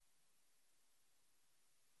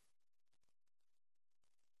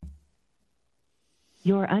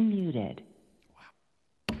You're unmuted.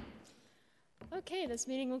 Okay, this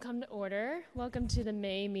meeting will come to order. Welcome to the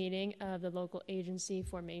May meeting of the Local Agency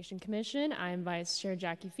Formation Commission. I'm Vice Chair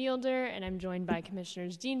Jackie Fielder, and I'm joined by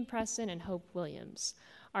Commissioners Dean Preston and Hope Williams.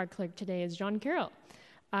 Our clerk today is John Carroll.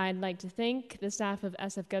 I'd like to thank the staff of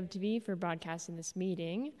SF TV for broadcasting this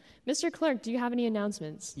meeting. Mr. Clerk, do you have any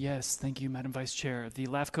announcements? Yes, thank you, Madam Vice Chair. The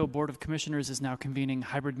LAFCO Board of Commissioners is now convening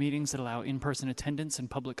hybrid meetings that allow in-person attendance and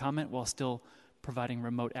public comment while still providing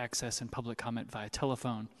remote access and public comment via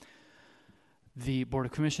telephone. The Board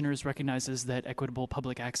of Commissioners recognizes that equitable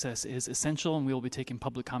public access is essential, and we will be taking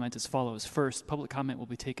public comment as follows. First, public comment will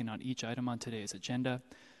be taken on each item on today's agenda.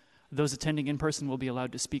 Those attending in person will be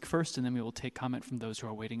allowed to speak first, and then we will take comment from those who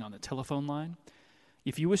are waiting on the telephone line.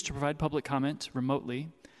 If you wish to provide public comment remotely,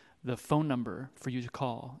 the phone number for you to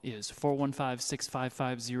call is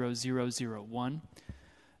 415-655-0001.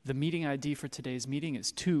 The meeting ID for today's meeting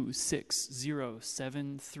is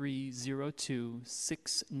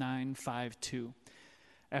 26073026952.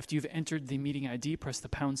 After you've entered the meeting ID, press the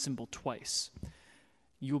pound symbol twice.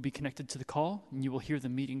 You will be connected to the call, and you will hear the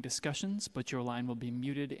meeting discussions, but your line will be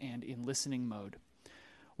muted and in listening mode.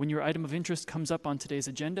 When your item of interest comes up on today's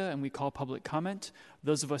agenda and we call public comment,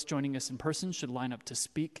 those of us joining us in person should line up to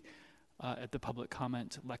speak at the public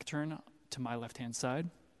comment lectern to my left-hand side.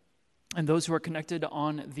 And those who are connected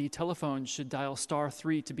on the telephone should dial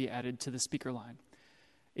 *3 to be added to the speaker line.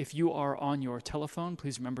 If you are on your telephone,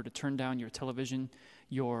 please remember to turn down your television,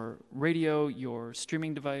 your radio, your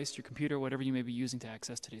streaming device, your computer, whatever you may be using to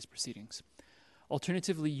access today's proceedings.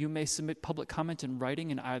 Alternatively, you may submit public comment in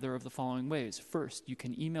writing in either of the following ways. First, you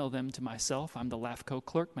can email them to myself. I'm the LAFCO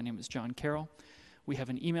clerk. My name is John Carroll. We have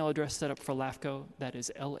an email address set up for LAFCO. That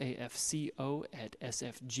is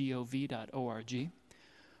lafco@sfgov.org.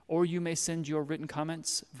 Or you may send your written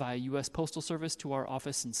comments via U.S. Postal Service to our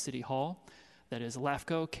office in City Hall. That is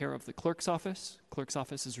LAFCO, care of the Clerk's Office. Clerk's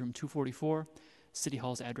Office is room 244. City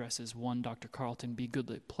Hall's address is 1 Dr. Carlton B.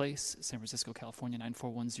 Goodlett Place, San Francisco, California,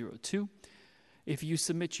 94102. If you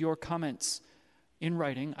submit your comments in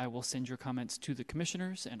writing, I will send your comments to the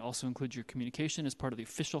commissioners and also include your communication as part of the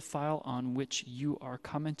official file on which you are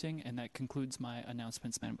commenting. And that concludes my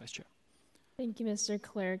announcements, Madam Vice Chair. Thank you, Mr.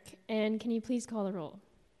 Clerk. And can you please call the roll?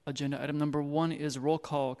 Agenda item number 1 is roll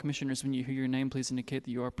call. Commissioners, when you hear your name, please indicate that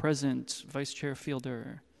you are present. Vice Chair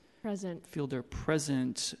Fielder. Present. Fielder,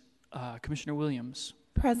 present. Commissioner Williams.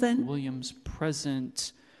 Present. Williams,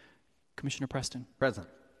 present. Commissioner Preston. Present.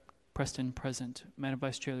 Preston, present. Madam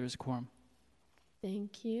Vice Chair, there is a quorum.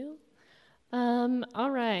 Thank you. All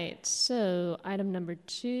right, so item number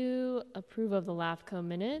 2, approval of the LAFCO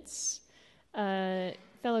minutes.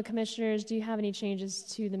 Fellow commissioners, do you have any changes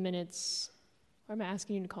to the minutes? Or am I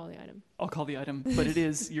asking you to call the item? I'll call the item, but it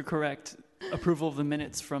is, you're correct, approval of the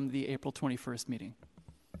minutes from the April 21st meeting.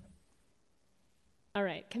 All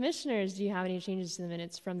right, commissioners, do you have any changes to the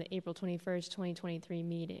minutes from the April 21st, 2023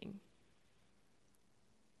 meeting?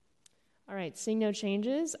 All right, seeing no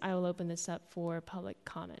changes, I will open this up for public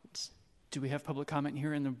comment. Do we have public comment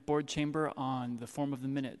here in the board chamber on the form of the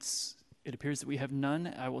minutes? It appears that we have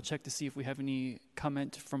none. I will check to see if we have any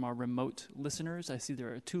comment from our remote listeners. I see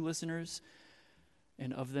there are 2 listeners,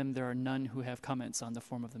 and of them there are none who have comments on the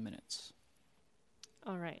form of the minutes.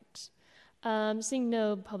 All right. Seeing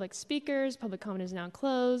no public speakers, public comment is now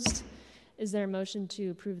closed. Is there a motion to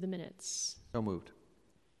approve the minutes? So moved.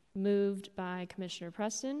 Moved by Commissioner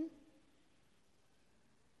Preston.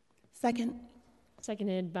 Second.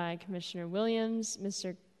 Seconded by Commissioner Williams.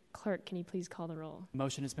 Mr. Clerk, can you please call the roll?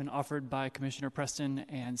 Motion has been offered by Commissioner Preston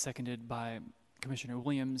and seconded by Commissioner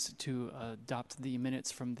Williams to adopt the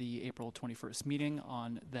minutes from the April 21st meeting.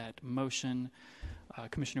 On that motion,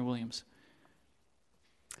 Commissioner Williams.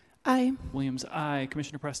 Aye. Williams, aye.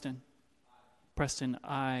 Commissioner Preston. Preston,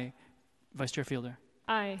 aye. Vice Chair Fielder.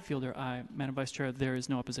 Aye. Fielder, aye. Madam Vice Chair, there is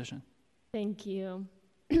no opposition. Thank you.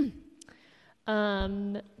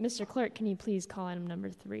 Mr. Clerk, can you please call item number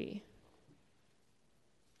 3?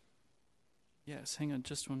 Yes, hang on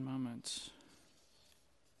just one moment.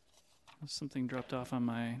 Something dropped off on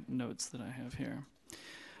my notes that I have here.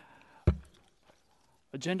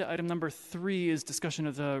 Agenda item number 3 is discussion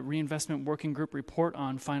of the Reinvestment Working Group report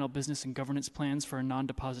on final business and governance plans for a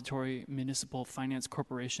non-depository municipal finance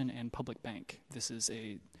corporation and public bank. This is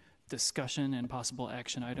a discussion and possible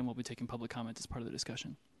action item. We'll be taking public comment as part of the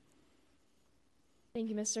discussion. Thank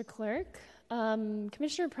you, Mr. Clerk.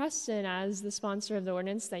 Commissioner Preston, as the sponsor of the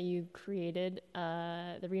ordinance that you created,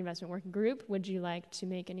 the Reinvestment Working Group, would you like to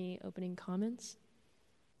make any opening comments?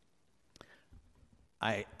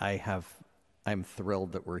 I'm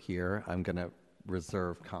thrilled that we're here. I'm going to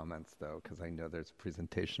reserve comments, though, because I know there's a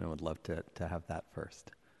presentation. I would love to have that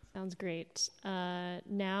first. Sounds great.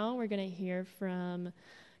 Now we're going to hear from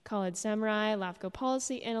Khalid Samurai, LAFCO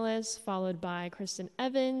policy analyst, followed by Kristen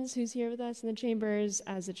Evans, who's here with us in the chambers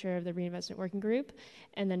as the chair of the Reinvestment Working Group,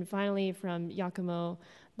 and then finally from Giacomo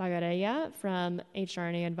Bagareya from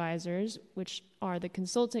HRNA Advisors, which are the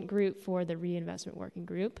consultant group for the Reinvestment Working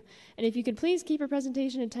Group. And if you could please keep your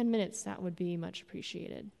presentation in 10 minutes, that would be much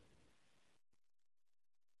appreciated.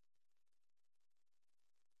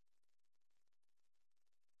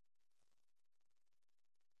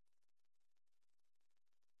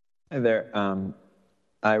 Hi there.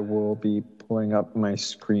 I will be pulling up my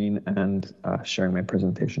screen and sharing my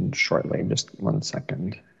presentation shortly. Just 1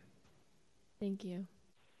 second. Thank you.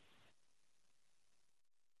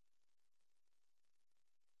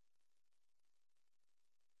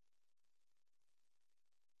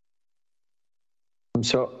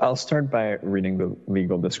 So I'll start by reading the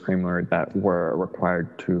legal disclaimer that we're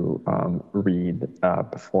required to read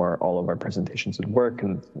before all of our presentations would work.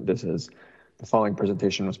 And the following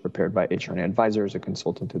presentation was prepared by HRNA Advisors, a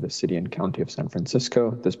consultant to the City and County of San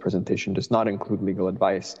Francisco. This presentation does not include legal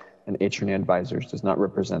advice, and HRNA Advisors does not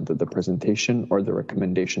represent that the presentation or the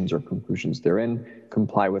recommendations or conclusions therein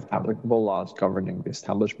comply with applicable laws governing the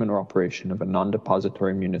establishment or operation of a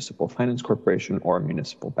non-depository municipal finance corporation or a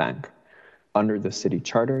municipal bank. Under the city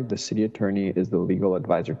charter, the city attorney is the legal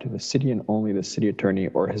advisor to the city, and only the city attorney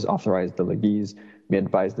or his authorized delegates may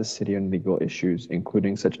advise the city on legal issues,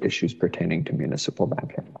 including such issues pertaining to municipal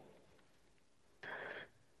banking.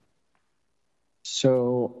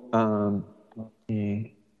 So let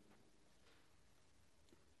me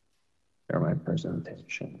share my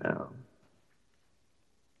presentation now.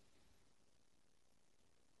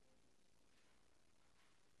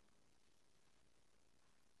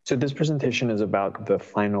 So this presentation is about the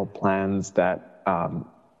final plans that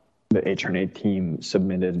the HRNA team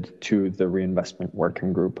submitted to the Reinvestment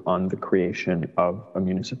Working Group on the creation of a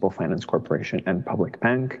municipal finance corporation and public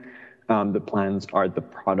bank. The plans are the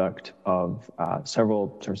product of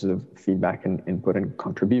several sources of feedback and input and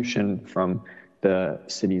contribution from the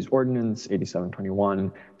city's ordinance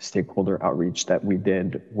 8721, stakeholder outreach that we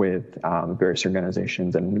did with various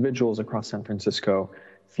organizations and individuals across San Francisco,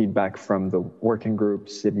 feedback from the working group,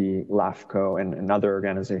 city, LAFCO, and other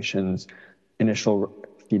organizations, initial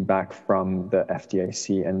feedback from the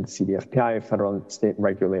FDIC and CDFPI, federal and state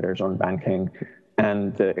regulators on banking,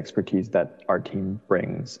 and the expertise that our team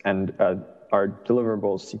brings. And our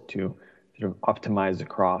deliverables seek to sort of optimize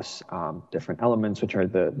across different elements, which are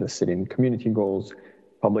the city and community goals,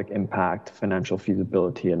 public impact, financial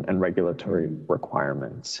feasibility, and regulatory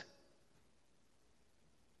requirements.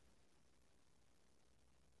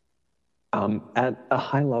 At a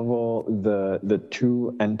high level, the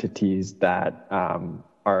two entities that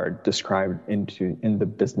are described in the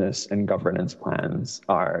business and governance plans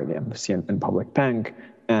are the MFC and public bank,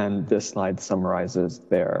 and this slide summarizes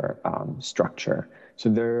their structure. So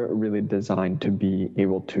they're really designed to be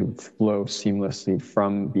able to flow seamlessly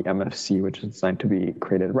from the MFC, which is designed to be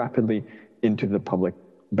created rapidly, into the public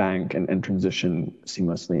bank and transition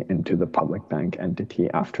seamlessly into the public bank entity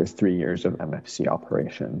after 3 years of MFC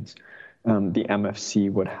operations. The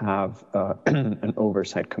MFC would have an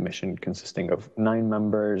oversight commission consisting of 9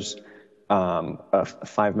 members, a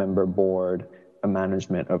 5-member board, a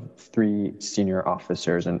management of 3 senior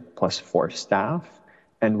officers and plus 4 staff,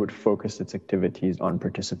 and would focus its activities on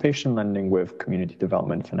participation lending with community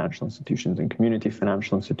development financial institutions and community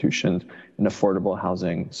financial institutions, and affordable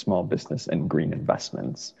housing, small business, and green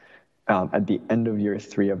investments. At the end of year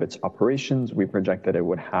 3 of its operations, we project that it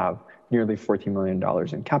would have nearly $40 million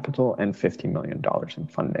in capital and $50 million in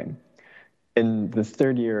funding. In the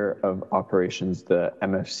 3rd year of operations, the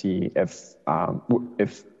MFC,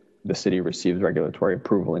 if the city receives regulatory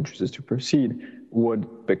approval and chooses to proceed,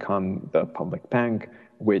 would become the public bank,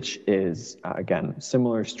 which is, again,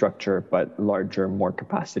 similar structure, but larger, more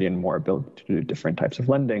capacity and more ability to do different types of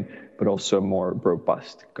lending, but also more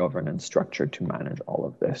robust governance structure to manage all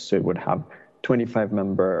of this. So it would have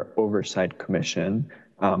 25-member oversight commission,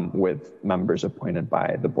 with members appointed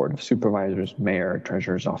by the Board of Supervisors, Mayor,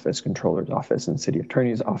 Treasurer's Office, Controller's Office, and City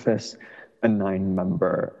Attorney's Office, a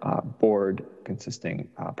 9-member board consisting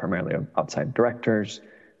primarily of outside directors,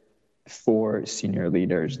 4 senior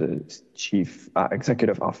leaders, the Chief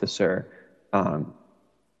Executive Officer,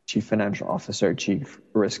 Chief Financial Officer, Chief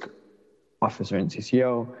Risk Officer and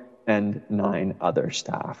CCO, and 9 other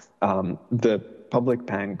staff. The public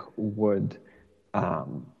bank would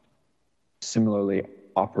similarly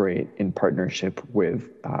operate in partnership with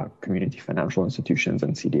community financial institutions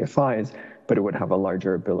and CDFIs, but it would have a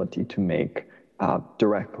larger ability to make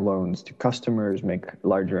direct loans to customers, make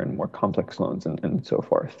larger and more complex loans, and so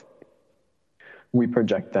forth. We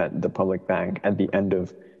project that the public bank at the end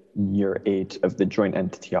of year 8 of the joint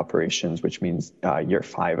entity operations, which means year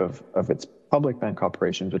 5 of its public bank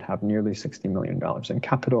operations, would have nearly $60 million in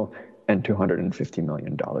capital and $250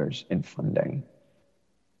 million in funding.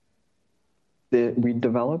 We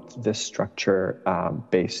developed this structure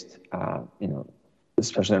based,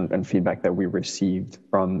 especially on feedback that we received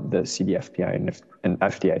from the CDFPI and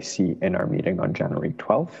FDIC in our meeting on January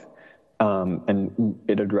 12th. And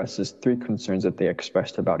it addresses 3 concerns that they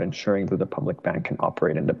expressed about ensuring that the public bank can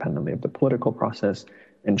operate independently of the political process,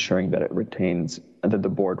 ensuring that the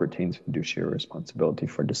board retains fiduciary responsibility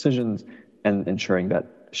for decisions, and ensuring that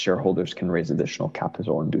shareholders can raise additional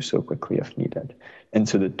capital and do so quickly if needed. And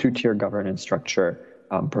so the 2-tier governance structure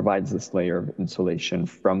provides this layer of insulation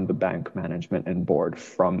from the bank management and board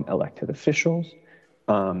from elected officials.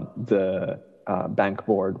 The bank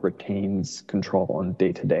board retains control on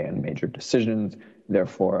day-to-day and major decisions,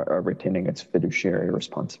 therefore retaining its fiduciary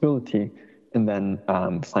responsibility. And then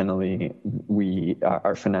finally, in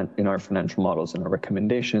our financial models and our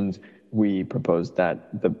recommendations, we propose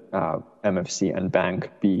that the MFC and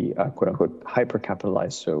bank be quote-unquote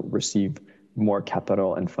hypercapitalized, so receive more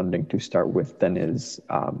capital and funding to start with than is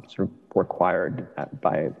sort of required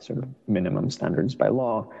by sort of minimum standards by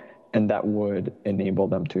law. And that would enable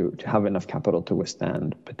them to have enough capital to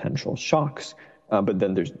withstand potential shocks. But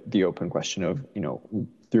then there's the open question of,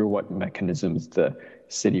 through what mechanisms the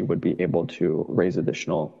city would be able to raise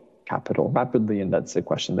additional capital rapidly. And that's a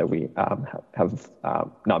question that we have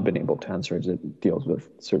not been able to answer as it deals with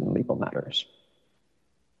certain legal matters.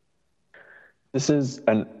 This is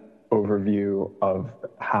an overview of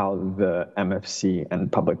how the MFC and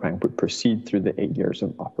public bank would proceed through the 8 years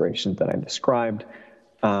of operations that I described.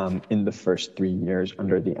 In the first 3 years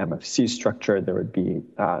under the MFC structure, there would be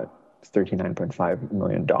 $39.5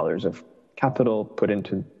 million of capital put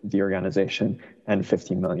into the organization and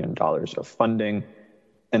 $50 million of funding.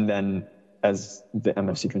 And then as the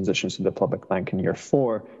MFC transitions to the public bank in year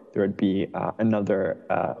 4, there would be another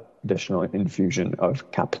additional infusion of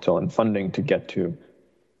capital and funding to get to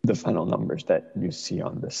the final numbers that you see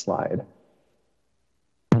on this slide.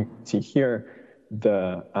 You can see here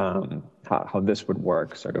how this would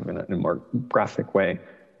work sort of in a more graphic way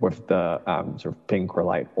with the sort of pink or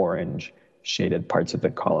light orange shaded parts of the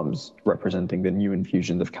columns representing the new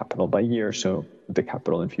infusions of capital by year. So the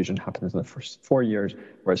capital infusion happens in the first 4 years,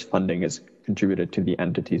 whereas funding is contributed to the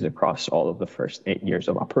entities across all of the first 8 years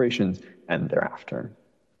of operations and thereafter.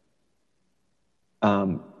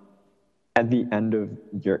 At the end of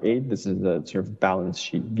year 8, this is the sort of balance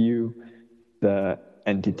sheet view. The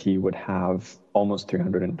entity would have almost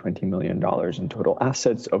 $320 million in total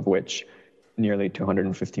assets, of which nearly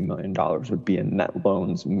 $250 million would be in net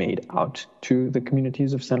loans made out to the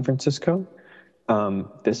communities of San Francisco.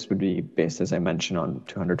 This would be based, as I mentioned, on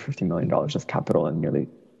 $250 million of capital and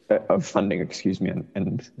of funding, and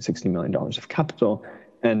 $60 million of capital.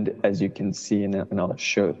 And as you can see, and I'll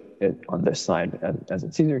show it on this slide as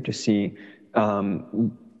it's easier to see,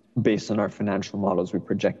 based on our financial models, we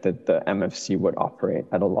project that the MFC would operate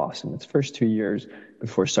at a loss in its first 2 years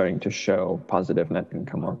before starting to show positive net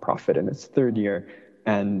income or profit in its 3rd year.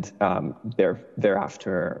 And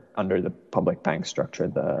thereafter, under the public bank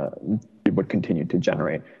structure, it would continue to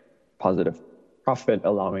generate positive profit,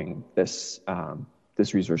 allowing this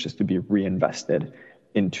resources to be reinvested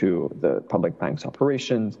into the public bank's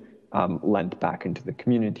operations, lent back into the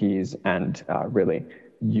communities, and really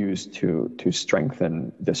used to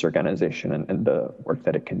strengthen this organization and the work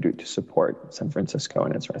that it can do to support San Francisco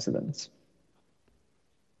and its residents.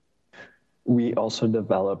 We also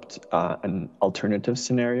developed an alternative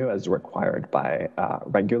scenario as required by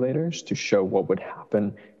regulators to show what would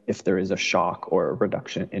happen if there is a shock or a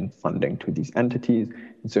reduction in funding to these entities.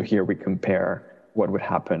 And so here we compare what would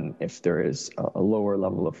happen if there is a lower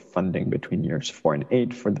level of funding between years 4 and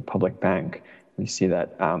 8 for the public bank. We see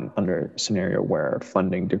that under a scenario where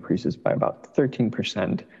funding decreases by about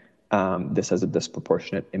 13%, this has a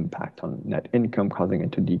disproportionate impact on net income, causing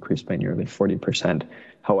it to decrease by nearly 40%.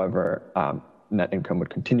 However, net income would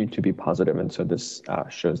continue to be positive, and so this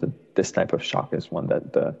shows that this type of shock is one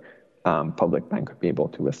that the public bank would be able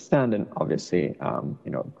to withstand, and obviously,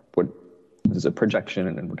 this is a projection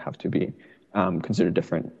and it would have to be considered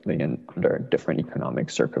differently and under different economic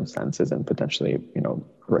circumstances and potentially,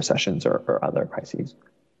 recessions or other crises.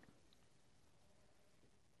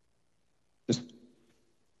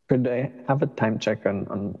 Could I have a time check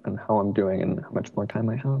on how I'm doing and how much more time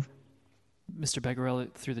I have? Mr.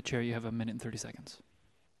 Bagarella, through the chair, you have 1 minute and 30 seconds.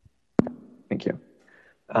 Thank you.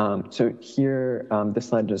 So here, this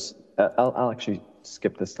slide just, I'll actually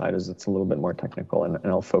skip this slide as it's a little bit more technical, and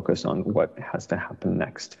I'll focus on what has to happen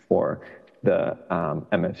next for the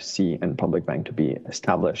MFC and public bank to be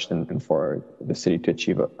established and for the city to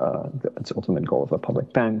achieve its ultimate goal of a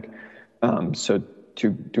public bank. So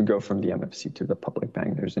to go from the MFC to the public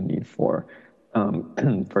bank, there's a need for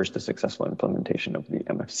first, the successful implementation of the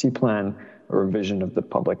MFC plan, a revision of the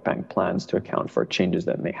public bank plans to account for changes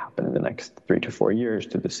that may happen in the next 3 to 4 years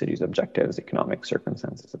to the city's objectives, economic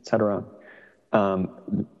circumstances, et cetera.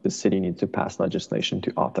 The city needs to pass legislation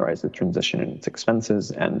to authorize the transition in its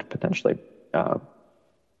expenses and potentially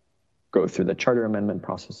go through the charter amendment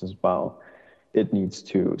process as well. It needs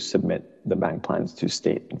to submit the bank plans to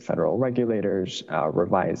state and federal regulators,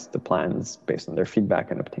 revise the plans based on their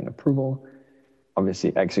feedback and obtain approval.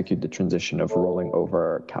 Obviously, execute the transition of rolling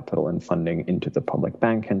over capital and funding into the public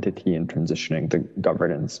bank entity and transitioning the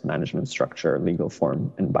governance, management structure, legal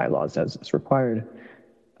form, and bylaws as is required.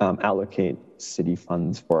 Allocate city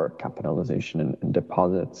funds for capitalization and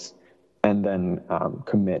deposits, and then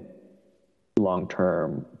commit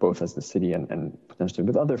long-term, both as the city and potentially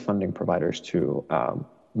with other funding providers, to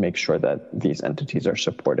make sure that these entities are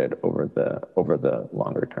supported over the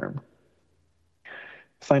longer term.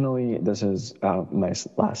 Finally, this is my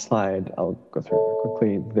last slide. I'll go through it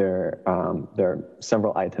quickly. There are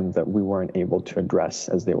several items that we weren't able to address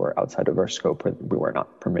as they were outside of our scope, or we were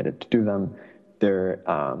not permitted to do them.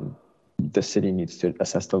 The city needs to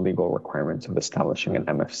assess the legal requirements of establishing an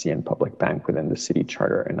MFC and public bank within the city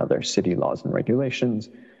charter and other city laws and regulations.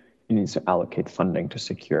 It needs to allocate funding to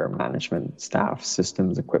secure management, staff,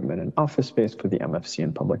 systems, equipment, and office space for the MFC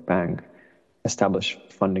and public bank. Establish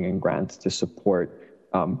funding and grants to support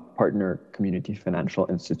partner community financial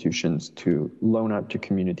institutions to loan out to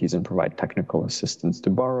communities and provide technical assistance to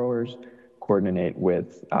borrowers, coordinate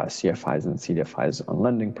with CFIs and CDFIs on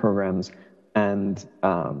lending programs, and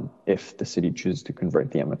if the city chooses to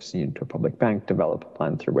convert the MFC into a public bank, develop a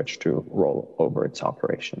plan through which to roll over its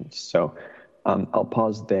operations. So I'll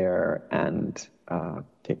pause there and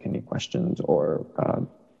take any questions or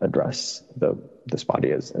address this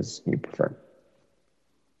body as you prefer.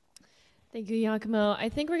 Thank you, Giacomo. I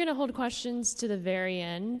think we're going to hold questions to the very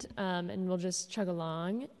end, and we'll just chug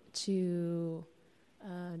along to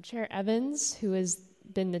Chair Evans, who has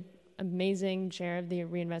been the amazing chair of the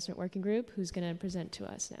Reinvestment Working Group, who's going to present to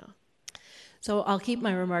us now. So I'll keep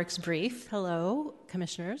my remarks brief. Hello,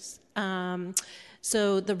 commissioners.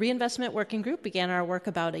 So the Reinvestment Working Group began our work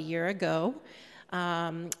about a year ago.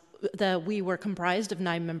 We were comprised of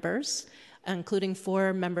 9 members, including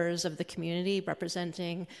 4 members of the community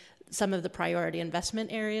representing some of the priority investment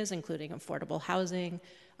areas, including affordable housing,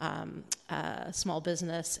 small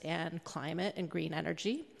business, and climate and green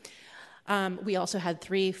energy. We also had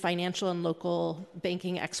 3 financial and local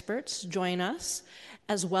banking experts join us,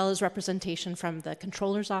 as well as representation from the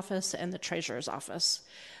Controller's Office and the Treasurer's Office.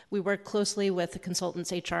 We worked closely with the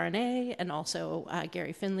consultants HR&A and also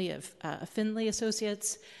Gary Finley of Finley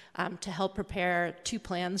Associates to help prepare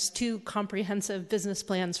 2 comprehensive business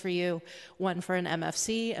plans for you, one for an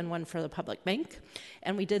MFC and one for the public bank.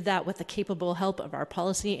 And we did that with the capable help of our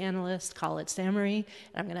policy analyst, Khalid Samari,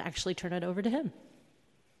 and I'm going to actually turn it over to him.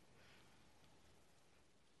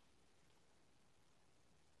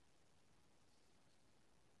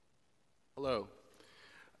 Hello.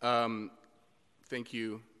 Thank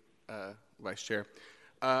you, Vice Chair.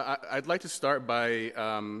 I'd like to start by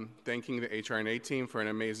thanking the HR&A team for an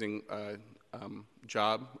amazing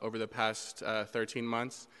job over the past 13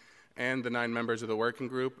 months, and the 9 members of the working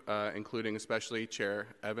group, including especially Chair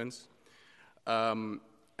Evans.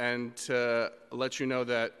 And to let you know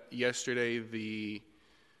that yesterday the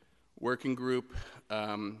working group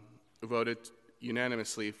voted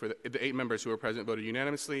unanimously, for the 8 members who were present voted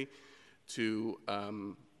unanimously to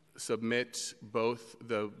submit both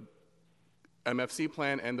the MFC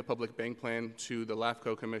plan and the public bank plan to the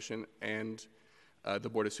LAFCO Commission and the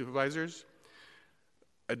Board of Supervisors.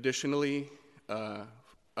 Additionally,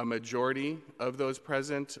 a majority of those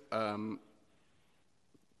present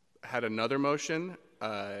had another motion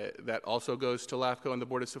that also goes to LAFCO and the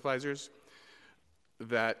Board of Supervisors,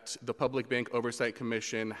 that the Public Bank Oversight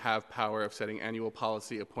Commission have power of setting annual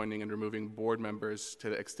policy, appointing and removing board members to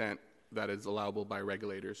the extent that is allowable by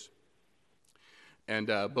regulators. And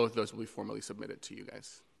both of those will be formally submitted to you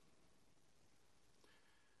guys.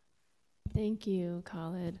 Thank you,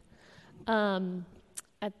 Khalid.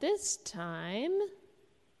 At this time,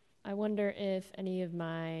 I wonder if any of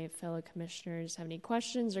my fellow commissioners have any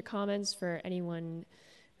questions or comments for anyone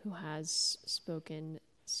who has spoken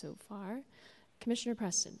so far. Commissioner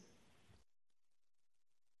Preston.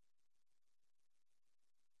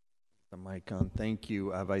 mic on. Thank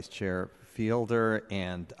you, Vice Chair Fielder.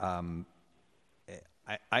 And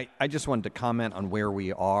I just wanted to comment on where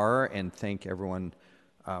we are and thank everyone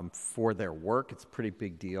for their work. It's a pretty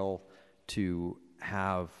big deal to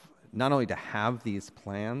have, not only to have these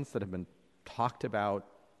plans that have been talked about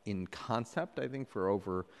in concept, I think, for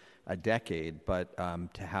over a decade, but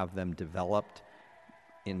to have them developed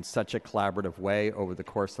in such a collaborative way over the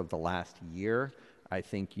course of the last year. I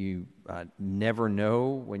think you never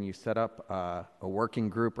know when you set up a working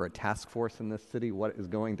group or a task force in this city what is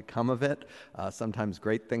going to come of it. Sometimes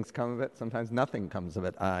great things come of it, sometimes nothing comes of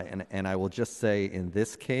it. And I will just say in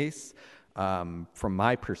this case, from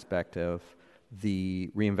my perspective, the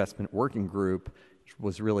reinvestment working group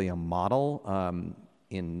was really a model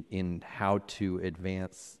in how to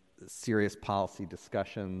advance serious policy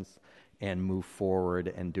discussions and move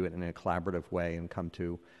forward and do it in a collaborative way and come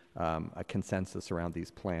to a consensus around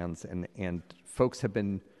these plans. And folks have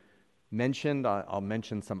been mentioned. I'll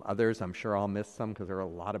mention some others. I'm sure I'll miss some because there are a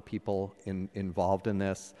lot of people involved in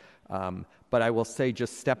this. But I will say,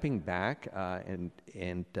 just stepping back,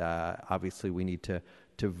 and obviously we need to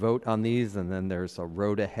vote on these, and then there's a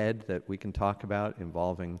road ahead that we can talk about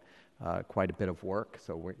involving quite a bit of work.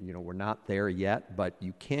 So we're not there yet, but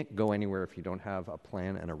you can't go anywhere if you don't have a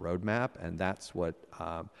plan and a roadmap, and that's what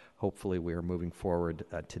hopefully we are moving forward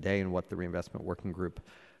today, and what the reinvestment working group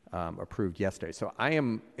approved yesterday. So I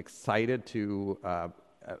am excited to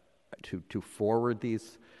forward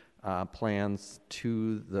these plans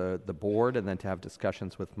to the board, and then to have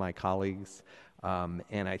discussions with my colleagues.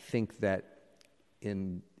 And I think that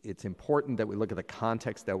it's important that we look at the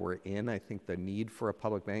context that we're in. I think the need for a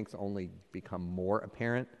public bank's only become more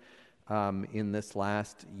apparent in this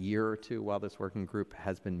last year or two while this working group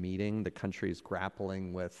has been meeting. The country is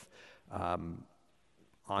grappling with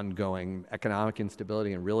ongoing economic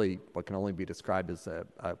instability and really what can only be described as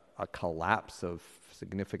a collapse of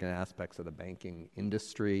significant aspects of the banking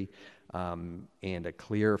industry, and a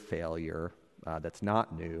clear failure that's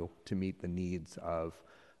not new to meet the needs of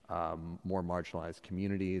more marginalized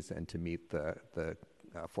communities and to meet the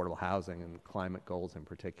affordable housing and climate goals in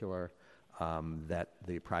particular that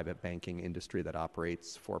the private banking industry that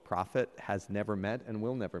operates for profit has never met and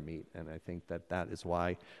will never meet. And I think that is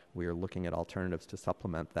why we are looking at alternatives to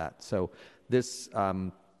supplement that. So this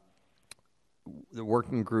the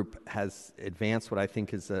working group has advanced what I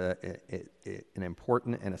think is an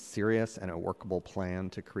important and a serious and a workable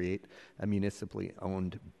plan to create a municipally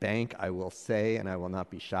owned bank. I will say, and I will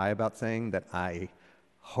not be shy about saying, that I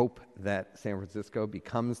hope that San Francisco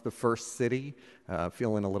becomes the first city,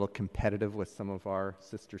 feeling a little competitive with some of our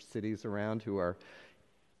sister cities around who are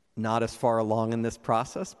not as far along in this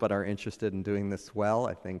process, but are interested in doing this well.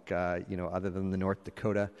 I think, other than the North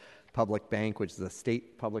Dakota Public Bank, which is a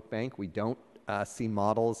state public bank, we don't see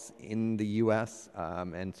models in the U.S.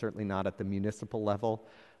 And certainly not at the municipal level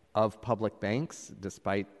of public banks,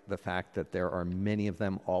 despite the fact that there are many of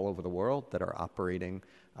them all over the world that are operating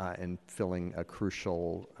and filling a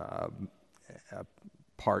crucial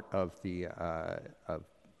part of the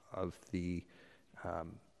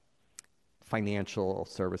financial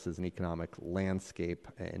services and economic landscape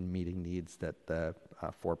and meeting needs that the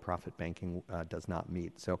for-profit banking does not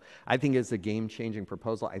meet. So I think it's a game-changing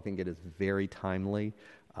proposal. I think it is very timely,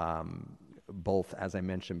 both, as I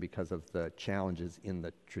mentioned, because of the challenges in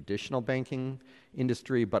the traditional banking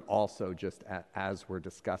industry, but also just as we're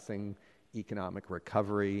discussing economic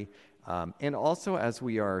recovery, and also as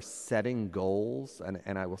we are setting goals,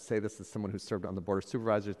 and I will say this as someone who's served on the Board of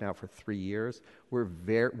Supervisors now for 3 years,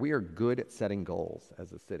 we are good at setting goals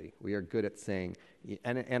as a city. We are good at saying,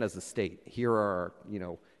 and as a state, here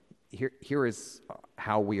is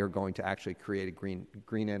how we are going to actually create a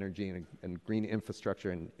green energy and green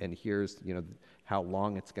infrastructure, and here's how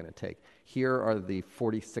long it's going to take. Here are the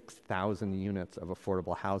 46,000 units of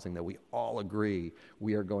affordable housing that we all agree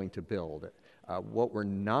we are going to build. What we're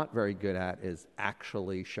not very good at is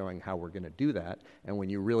actually showing how we're going to do that. And when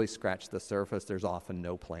you really scratch the surface, there's often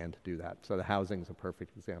no plan to do that. So the housing is a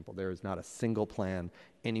perfect example. There is not a single plan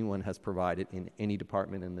anyone has provided in any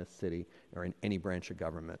department in this city or in any branch of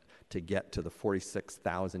government to get to the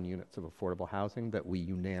 46,000 units of affordable housing that we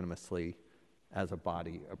unanimously, as a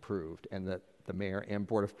body, approved, and that the mayor and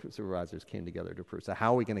Board of Supervisors came together to approve. So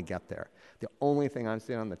how are we going to get there? The only thing I'm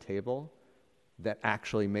seeing on the table that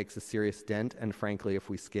actually makes a serious dent, and frankly, if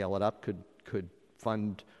we scale it up, could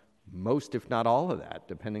fund most, if not all of that,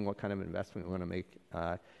 depending what kind of investment we want to make,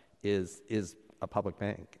 is a public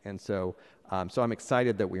bank. And so I'm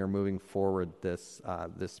excited that we are moving forward this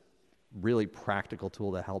really practical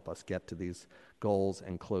tool to help us get to these goals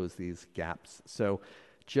and close these gaps. So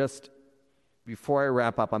just before I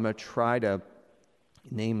wrap up, I'm going to try to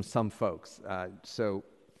name some folks. So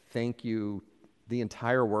thank you, the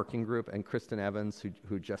entire working group, and Kristen Evans,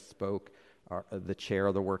 who just spoke, the chair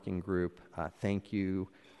of the working group. Thank you,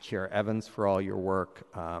 Chair Evans, for all your work,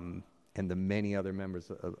 and the many other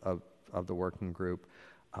members of the working group.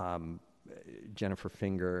 Jennifer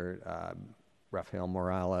Finger, Rafael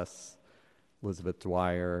Morales, Elizabeth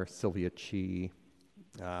Dwyer, Sylvia Chi,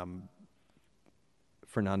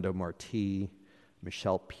 Fernando Marti,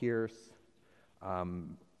 Michelle Pierce.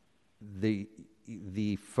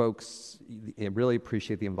 The folks, I really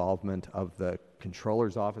appreciate the involvement of the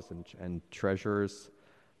Controller's Office and Treasurer's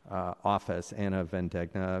Office, Anna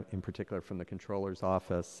Vendegna in particular from the Controller's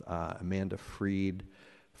Office, Amanda Freed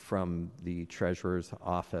from the Treasurer's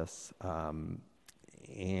Office,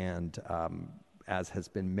 and as has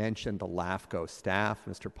been mentioned, the LAFCO staff,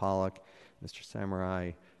 Mr. Pollock, Mr.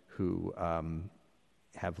 Samurai, who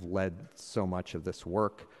have led so much of this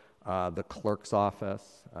work. The Clerk's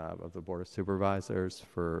Office of the Board of Supervisors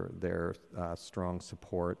for their strong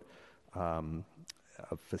support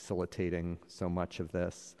of facilitating so much of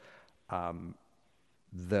this.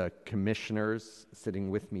 The commissioners sitting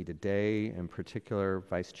with me today, in particular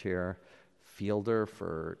Vice Chair Fielder,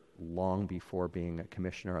 for long before being a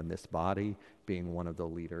commissioner on this body, being one of the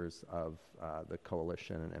leaders of the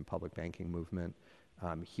coalition and public banking movement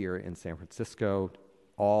here in San Francisco.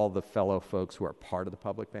 All the fellow folks who are part of the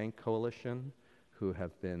Public Bank Coalition who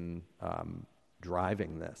have been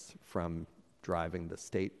driving this, from driving the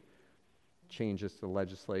state changes to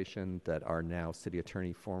legislation that are now city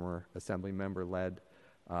attorney, former assembly member led,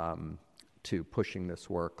 to pushing this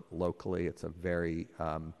work locally. It's a very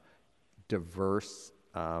diverse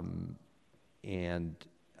and an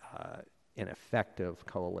effective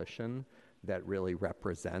coalition that really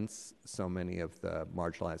represents so many of the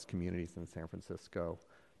marginalized communities in San Francisco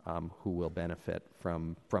who will benefit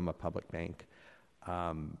from a public bank.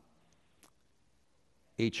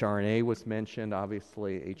 HRNA was mentioned,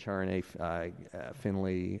 obviously. HRNA,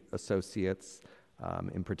 Finley Associates,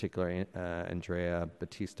 in particular Andrea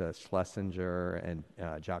Batista Schlesinger and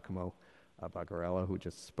Giacomo Bagarella, who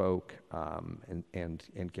just spoke, and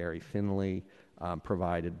Gary Finley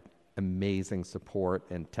provided amazing support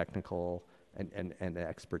and technical and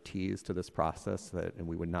expertise to this process, and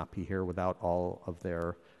we would not be here without all of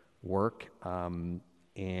their work. I'm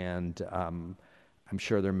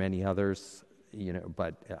sure there are many others,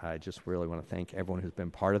 but I just really want to thank everyone who's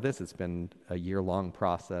been part of this. It's been a year-long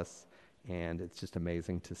process, and it's just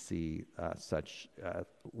amazing to see such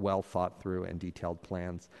well thought through and detailed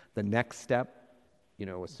plans. The next step,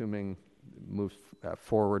 assuming moves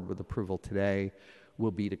forward with approval today,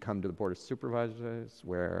 will be to come to the Board of Supervisors,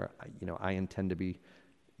 where I intend to be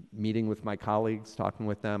meeting with my colleagues, talking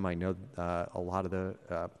with them. I know a lot of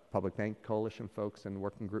the Public Bank Coalition folks and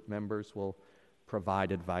working group members will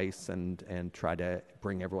provide advice and try to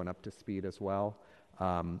bring everyone up to speed as well.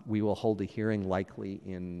 We will hold a hearing likely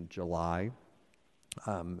in July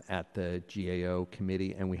at the GAO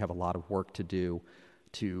committee, and we have a lot of work to do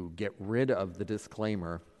to get rid of the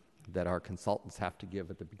disclaimer that our consultants have to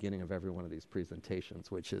give at the beginning of every one of these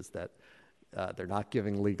presentations, which is that they're not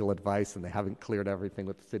giving legal advice and they haven't cleared everything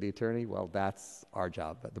with the city attorney. Well, that's our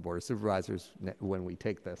job at the Board of Supervisors when we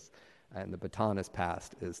take this and the baton is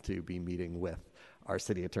passed, is to be meeting with our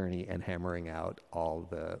city attorney and hammering out all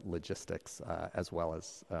the logistics, as well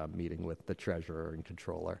as meeting with the treasurer and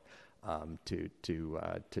controller to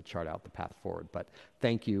chart out the path forward. But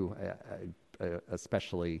thank you,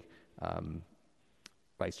 especially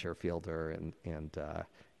Vice Chair Fielder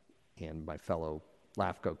and my fellow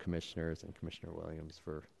LAFCO commissioners and Commissioner Williams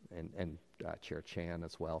and Chair Chan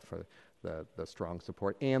as well for the strong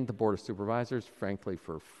support, and the Board of Supervisors, frankly,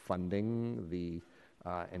 for funding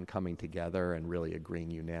and coming together and really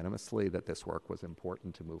agreeing unanimously that this work was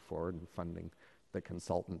important to move forward, and funding the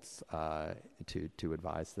consultants to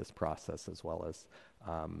advise this process, as well as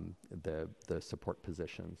the support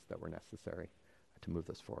positions that were necessary to move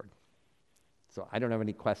this forward. So I don't have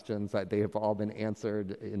any questions. They have all been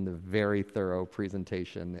answered in the very thorough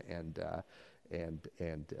presentation and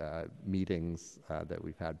meetings that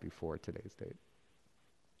we've had before today's date.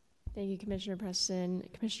 Thank you, Commissioner Preston.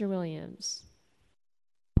 Commissioner Williams.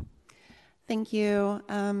 Thank you.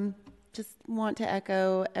 Just want to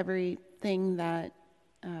echo everything that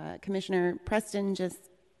Commissioner Preston just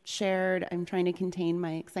shared. I'm trying to contain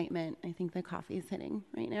my excitement. I think the coffee is hitting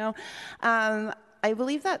right now. I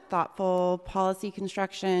believe that thoughtful policy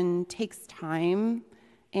construction takes time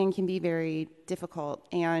and can be very difficult.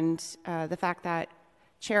 And the fact that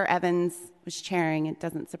Chair Evans was chairing, it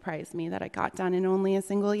doesn't surprise me that it got done in only a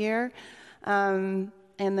single year. And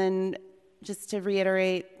then just to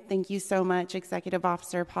reiterate, thank you so much, Executive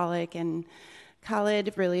Officer Pollack and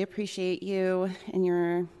Khalid. Really appreciate you and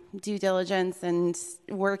your due diligence and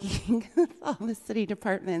working with all the city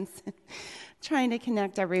departments, trying to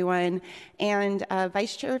connect everyone. And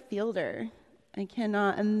Vice Chair Fielder, I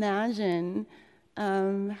cannot imagine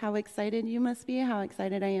how excited you must be, how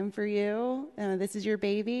excited I am for you. This is your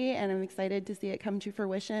baby, and I'm excited to see it come to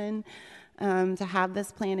fruition, to have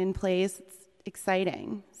this plan in place. It's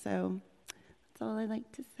exciting. So that's all I'd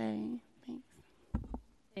like to say. Thanks.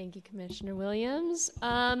 Thank you, Commissioner Williams.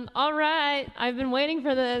 All right, I've been waiting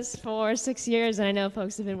for this for 6 years, and I know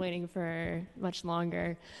folks have been waiting for much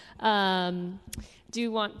longer.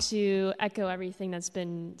 Do want to echo everything that's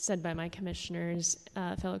been said by my commissioners,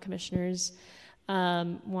 fellow commissioners.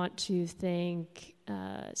 Want to thank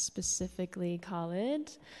specifically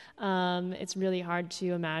Khalid. It's really hard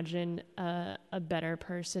to imagine a better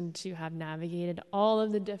person to have navigated all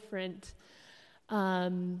of the different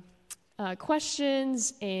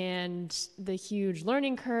questions and the huge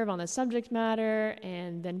learning curve on the subject matter,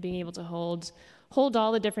 and then being able to hold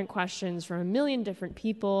all the different questions from a million different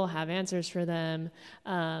people, have answers for them,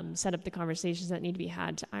 set up the conversations that need to be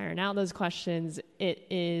had to iron out those questions. It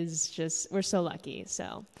is just, we're so lucky.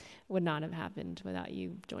 So would not have happened without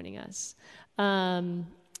you joining us.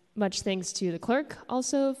 Much thanks to the clerk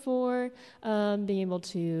also for being able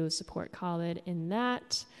to support Khalid in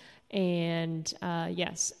that. And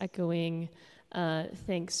yes, echoing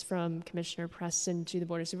thanks from Commissioner Preston to the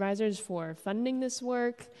Board of Supervisors for funding this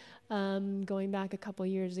work, going back a couple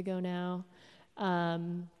years ago now.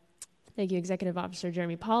 Thank you, Executive Officer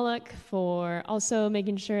Jeremy Pollack, for also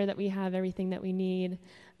making sure that we have everything that we need.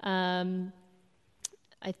 I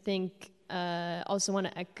think also want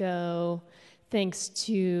to echo thanks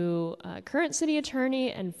to current city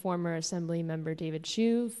attorney and former assembly member David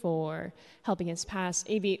Chu for helping us pass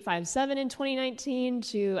AB 857 in 2019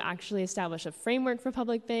 to actually establish a framework for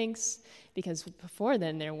public banks, because before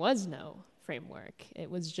then there was no framework. It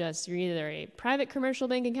was just, you're either a private commercial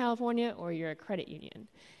bank in California or you're a credit union.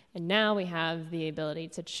 And now we have the ability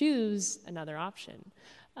to choose another option.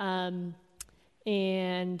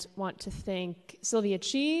 And want to thank Sylvia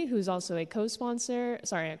Chi, who's also a co-author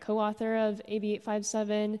of AB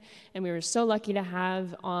 857. And we were so lucky to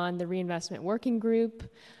have on the Reinvestment Working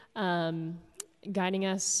Group, guiding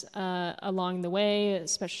us along the way,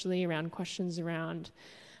 especially around questions around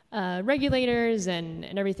regulators and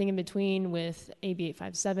everything in between with AB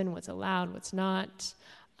 857, what's allowed, what's not.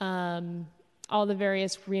 All the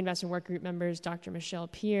various Reinvestment Work Group members, Dr. Michelle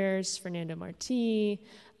Pierce, Fernando Marti,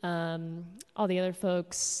 all the other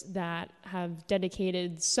folks that have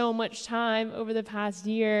dedicated so much time over the past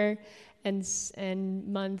year and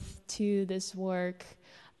month to this work.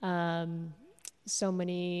 So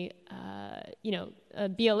many,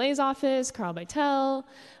 BLA's office, Carl Beitel,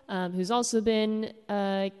 who's also been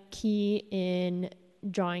key in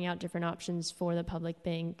drawing out different options for the public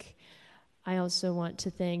bank. I also want to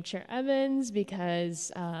thank Chair Evans,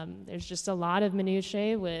 because there's just a lot of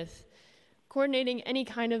minutiae with coordinating any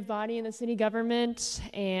kind of body in the city government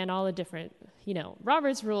and all the different,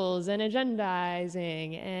 Robert's rules and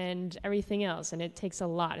agendizing and everything else. And it takes a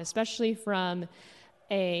lot, especially from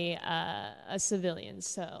a civilian.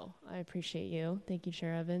 So I appreciate you. Thank you,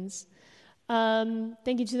 Chair Evans.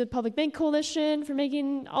 Thank you to the Public Bank Coalition for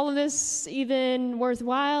making all of this even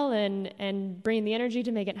worthwhile and bringing the energy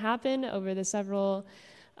to make it happen over the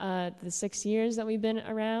 6 years that we've been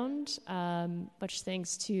around. Much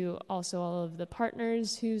thanks to also all of the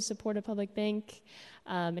partners who support a public bank,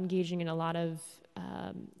 engaging in a lot of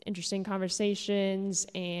interesting conversations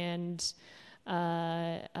and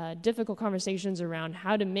difficult conversations around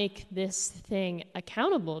how to make this thing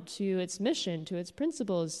accountable to its mission, to its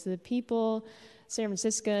principles, to the people, San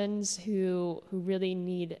Franciscans who really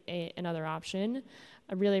need another option.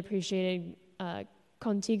 I really appreciated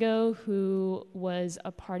Contigo, who was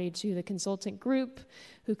a party to the consultant group,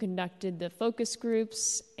 who conducted the focus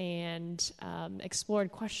groups and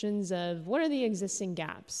explored questions of what are the existing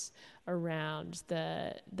gaps around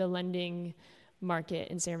the lending market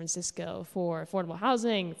in San Francisco for affordable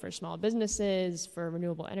housing, for small businesses, for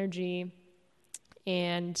renewable energy.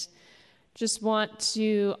 And just want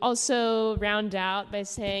to also round out by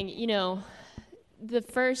saying, the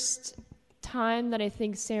first time that I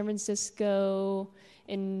think San Francisco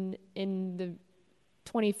in the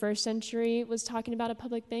 21st century was talking about a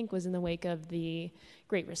public bank was in the wake of the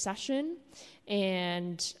Great Recession.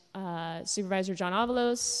 And Supervisor John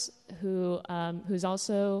Avalos, who's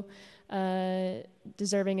also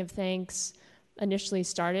deserving of thanks, initially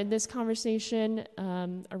started this conversation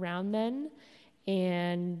around then.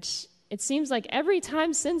 And it seems like every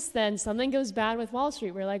time since then, something goes bad with Wall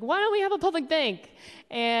Street. We're like, why don't we have a public bank?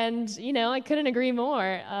 And, I couldn't agree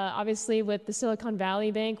more. Obviously, with the Silicon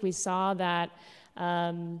Valley Bank, we saw that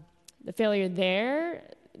the failure there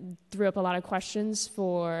threw up a lot of questions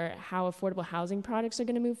for how affordable housing projects are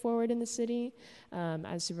going to move forward in the city,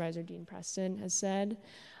 as Supervisor Dean Preston has said.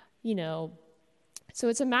 So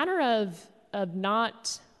it's a matter of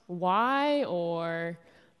not why or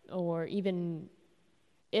even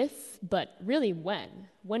if, but really when.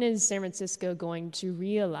 When is San Francisco going to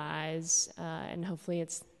realize, and hopefully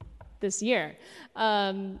it's this year,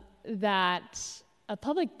 that a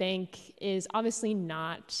public bank is obviously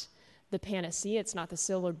not the panacea, it's not the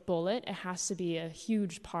silver bullet. It has to be a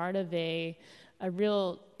huge part of a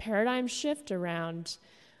real paradigm shift around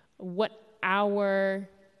what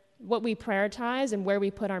we prioritize and where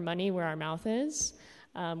we put our money, where our mouth is.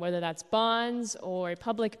 Whether that's bonds or a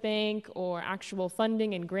public bank or actual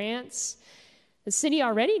funding and grants. The city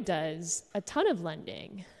already does a ton of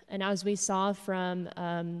lending. And as we saw from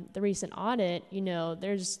the recent audit,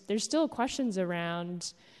 there's still questions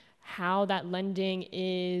around how that lending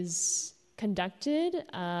is conducted,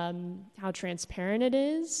 how transparent it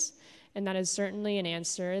is. And that is certainly an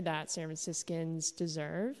answer that San Franciscans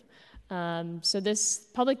deserve. So this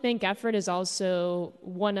public bank effort is also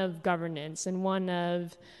one of governance and one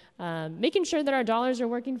of making sure that our dollars are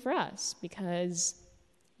working for us, because,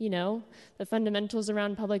 the fundamentals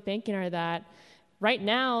around public banking are that right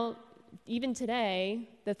now, even today,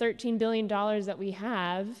 the $13 billion that we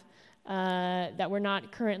have that we're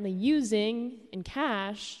not currently using in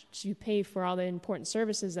cash to pay for all the important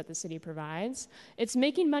services that the city provides, it's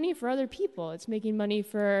making money for other people. It's making money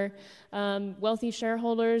for wealthy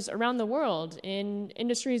shareholders around the world in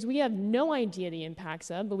industries we have no idea the impacts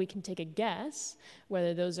of, but we can take a guess,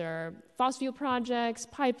 whether those are fossil fuel projects,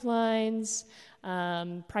 pipelines,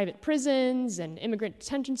 private prisons and immigrant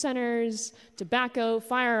detention centers, tobacco,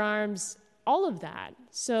 firearms, all of that.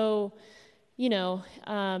 So,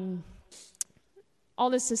 all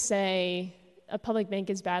this to say, a public bank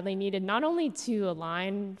is badly needed, not only to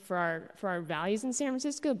align for our values in San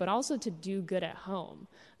Francisco, but also to do good at home,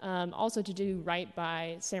 also to do right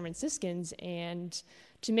by San Franciscans, and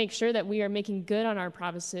to make sure that we are making good on our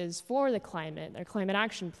promises for the climate, our climate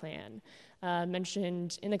action plan.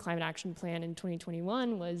 Mentioned in the climate action plan in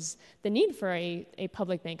 2021 was the need for a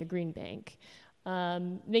public bank, a green bank.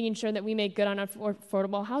 Making sure that we make good on our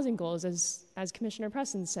affordable housing goals, as Commissioner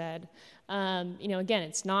Preston said. Again,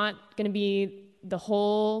 it's not going to be the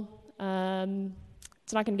whole,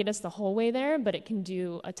 it's not going to get us the whole way there, but it can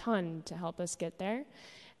do a ton to help us get there.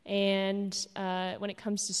 And when it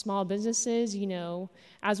comes to small businesses,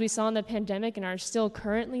 as we saw in the pandemic and are still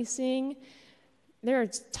currently seeing, there are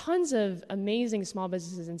tons of amazing small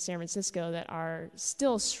businesses in San Francisco that are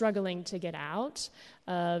still struggling to get out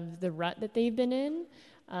of the rut that they've been in.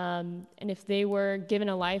 And if they were given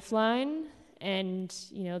a lifeline, and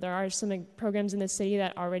there are some programs in the city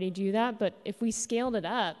that already do that, but if we scaled it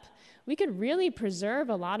up, we could really preserve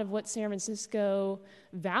a lot of what San Francisco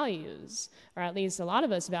values, or at least a lot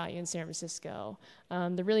of us value in San Francisco.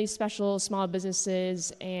 The really special small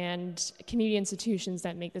businesses and community institutions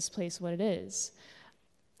that make this place what it is.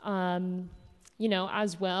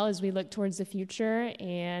 As well as we look towards the future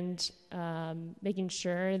and making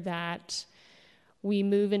sure that we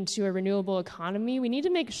move into a renewable economy, we need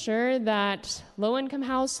to make sure that low-income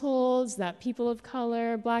households, that people of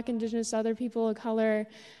color, Black, Indigenous, other people of color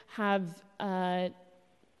have a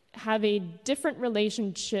different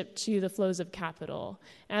relationship to the flows of capital.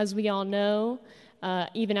 As we all know,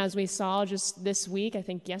 even as we saw just this week, I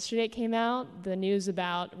think yesterday it came out, the news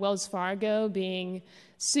about Wells Fargo being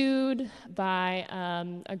sued by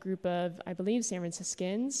a group of, I believe, San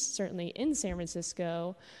Franciscans, certainly in San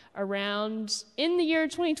Francisco, around, in the year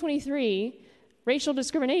 2023, racial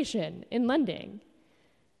discrimination in lending.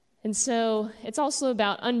 And so it's also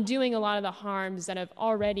about undoing a lot of the harms that have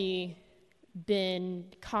already been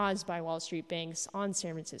caused by Wall Street banks on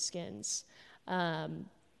San Franciscans.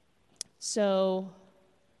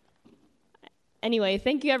 Anyway,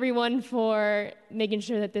 thank you everyone for making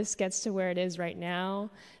sure that this gets to where it is right now.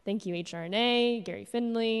 Thank you HRNA, Gary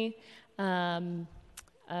Finley,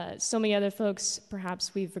 so many other folks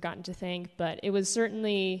perhaps we've forgotten to thank, but it was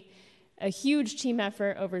certainly a huge team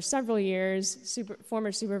effort over several years.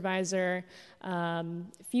 Former Supervisor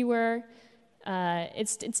Fewer.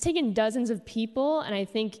 It's taken dozens of people, and I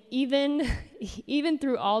think even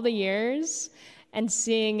through all the years and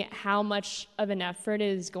seeing how much of an effort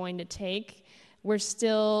it is going to take, we're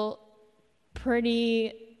still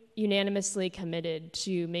pretty unanimously committed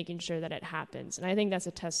to making sure that it happens. And I think that's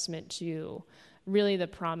a testament to really the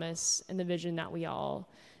promise and the vision that we all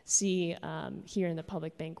see here in the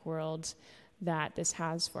public bank world that this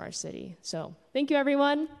has for our city. So thank you,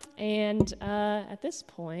 everyone. And at this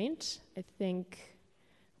point, I think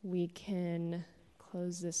we can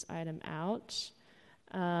close this item out.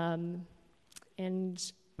 And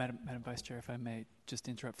Madam Vice Chair, if I may just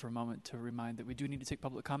interrupt for a moment to remind that we do need to take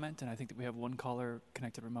public comment, and I think that we have one caller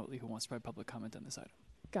connected remotely who wants to provide public comment on this item.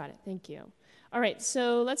 got it, thank you. All right,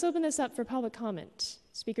 so let's open this up for public comment.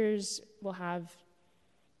 Speakers will have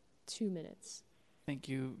 2 minutes. Thank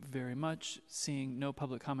you very much. Seeing no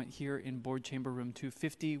public comment here in Board Chamber Room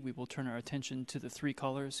 250, we will turn our attention to the 3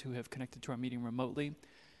 callers who have connected to our meeting remotely.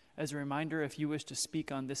 As a reminder, if you wish to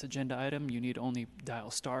speak on this agenda item, you need only dial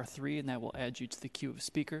 *3, and that will add you to the queue of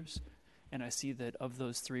speakers. And I see that of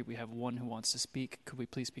those 3, we have 1 who wants to speak. Could we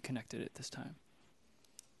please be connected at this time?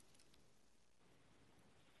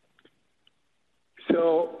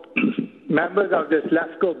 So, members of this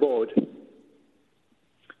LAFCO board,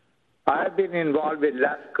 I've been involved with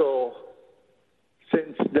LAFCO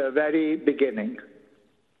since the very beginning,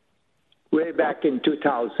 way back in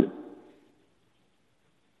 2000.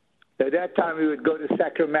 At that time, we would go to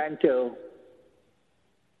Sacramento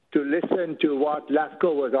to listen to what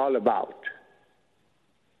LAFCO was all about.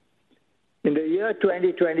 In the year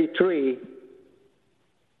 2023,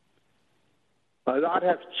 a lot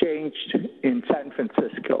has changed in San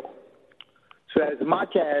Francisco. So as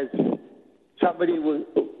much as somebody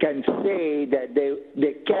can say that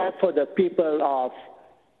they care for the people of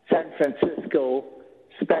San Francisco,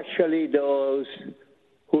 especially those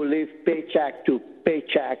who live paycheck to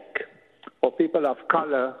paycheck or people of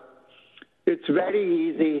color, it's very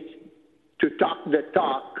easy to talk the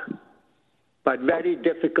talk, but very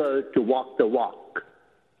difficult to walk the walk.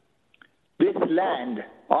 This land,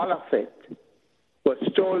 all of it, was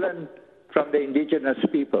stolen from the indigenous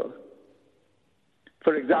people.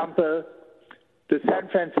 For example, the San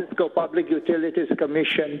Francisco Public Utilities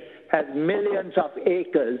Commission has millions of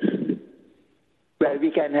acres where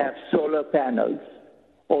we can have solar panels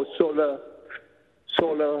or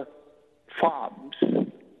solar farms.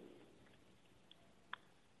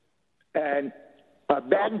 And a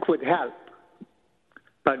bank would help,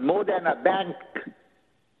 but more than a bank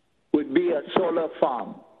would be a solar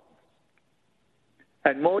farm.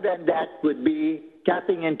 And more than that would be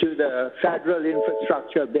tapping into the federal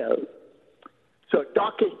infrastructure bill. So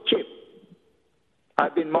talk is cheap.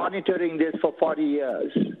 I've been monitoring this for 40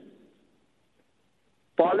 years.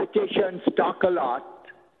 Politicians talk a lot,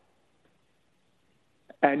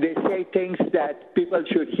 and they say things that people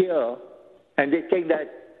should hear, and they think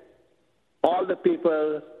that all the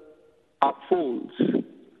people are fools.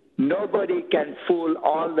 Nobody can fool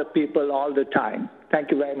all the people all the time. Thank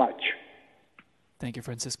you very much. Thank you,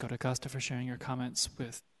 Francisco da Costa, for sharing your comments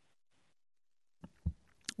with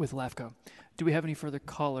LAFCO. Do we have any further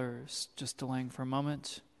callers? Just delaying for a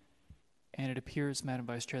moment. And it appears, Madam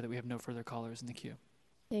Vice Chair, that we have no further callers in the queue.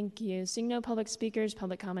 Thank you. Seeing no public speakers,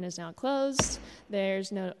 public comment is now closed.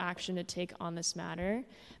 There's no action to take on this matter.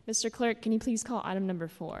 Mr. Clerk, can you please call item number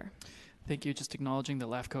 4? Thank you. Just acknowledging that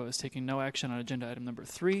LAFCO is taking no action on agenda item number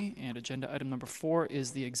 3, and agenda item number 4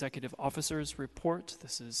 is the Executive Officer's Report.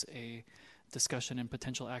 This is a discussion and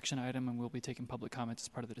potential action item, and we'll be taking public comments as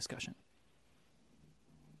part of the discussion.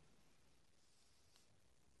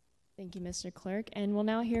 Thank you, Mr. Clerk. And we'll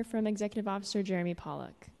now hear from Executive Officer Jeremy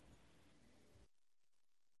Pollack.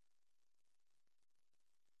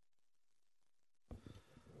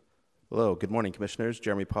 Hello, good morning, Commissioners.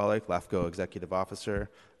 Jeremy Pollack, LAFCO Executive Officer.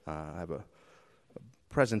 I have a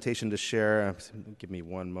presentation to share. Give me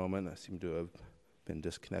one moment. I seem to have been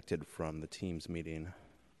disconnected from the Teams meeting.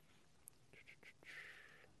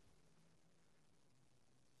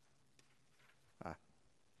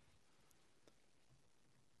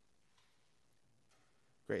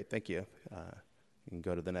 Great, thank you. You can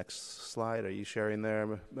go to the next slide. Are you sharing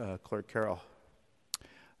there, Clerk Carroll?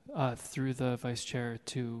 Through the Vice Chair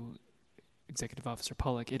to Executive Officer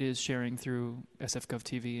Pollack, it is sharing through SFGov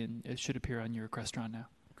TV, and it should appear on your Crestron now.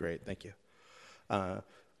 Great, thank you.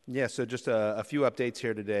 Yeah, so just a few updates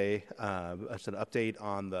here today. Just an update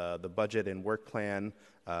on the budget and work plan.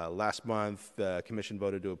 Last month, the Commission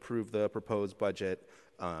voted to approve the proposed budget,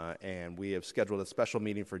 and we have scheduled a special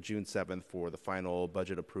meeting for June 7th for the final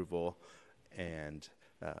budget approval. And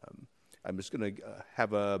I'm just going to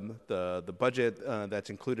have the budget that's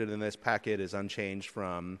included in this packet is unchanged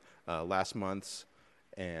from last month's,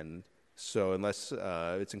 and so unless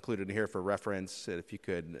it's included in here for reference, if you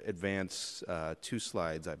could advance 2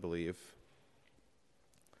 slides, I believe,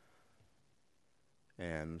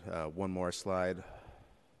 and one more slide.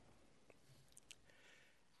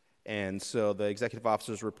 And so the executive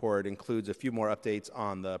officer's report includes a few more updates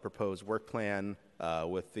on the proposed work plan.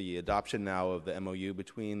 With the adoption now of the MOU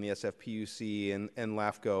between the SFPUC and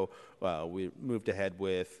LAFCO, we moved ahead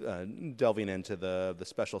with delving into the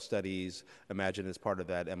special studies imagined as part of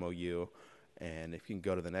that MOU. And if you can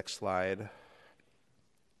go to the next slide.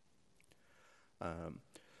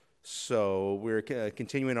 So we're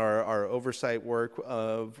continuing our oversight work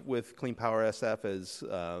with Clean Power SF as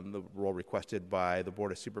the role requested by the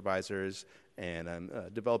Board of Supervisors, and I'm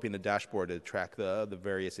developing a dashboard to track the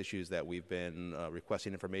various issues that we've been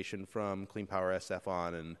requesting information from Clean Power SF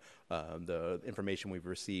on, and the information we've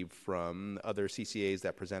received from other CCAs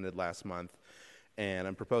that presented last month. And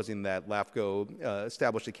I'm proposing that LAFCO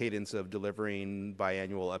establish a cadence of delivering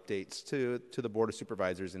biannual updates to the Board of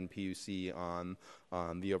Supervisors and PUC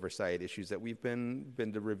on the oversight issues that we've been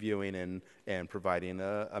reviewing and providing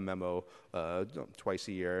a memo twice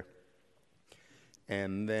a year.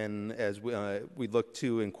 And then as we look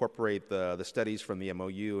to incorporate the studies from the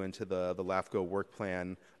MOU into the LAFCO work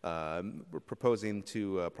plan, we're proposing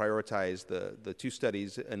to prioritize the two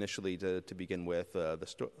studies initially to begin with,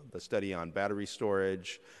 the study on battery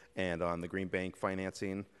storage and on the green bank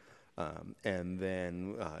financing. And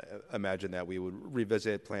then imagine that we would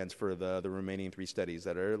revisit plans for the remaining three studies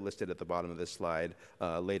that are listed at the bottom of this slide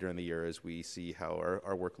later in the year as we see how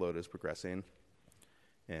our workload is progressing.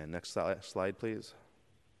 And next slide, please.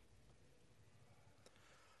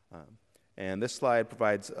 And this slide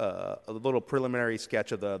provides a little preliminary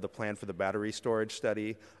sketch of the plan for the battery storage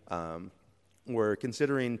study. We're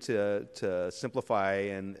considering to simplify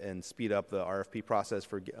and speed up the RFP process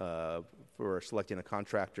for selecting a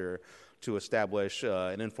contractor to establish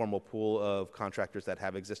an informal pool of contractors that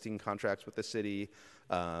have existing contracts with the city.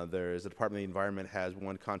 There's the Department of the Environment has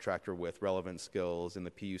one contractor with relevant skills, and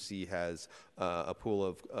the PUC has a pool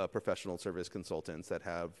of professional service consultants that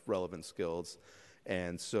have relevant skills.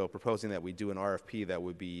 And so proposing that we do an RFP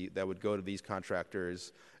that would go to these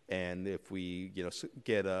contractors, and if we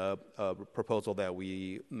get a proposal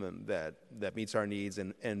that that meets our needs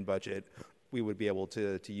and budget, we would be able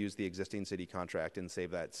to use the existing city contract and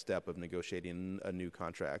save that step of negotiating a new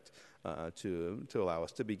contract to allow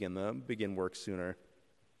us to begin work sooner.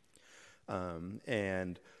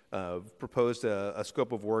 And proposed a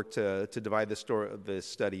scope of work to divide this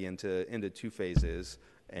study into two phases.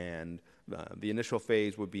 And the initial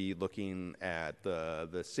phase would be looking at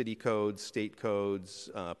the city codes, state codes,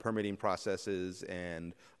 permitting processes,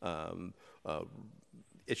 and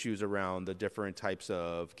issues around the different types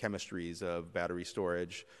of chemistries of battery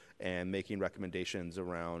storage, and making recommendations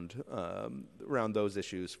around those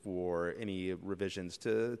issues for any revisions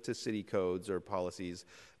to city codes or policies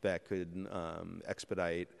that could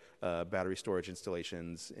expedite battery storage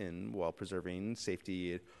installations while preserving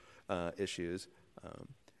safety issues.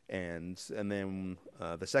 And then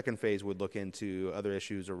the second phase would look into other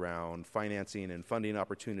issues around financing and funding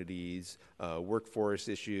opportunities, workforce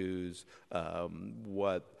issues,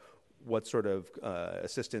 what sort of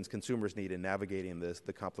assistance consumers need in navigating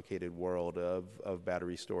the complicated world of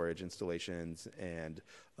battery storage installations, and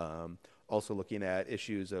also looking at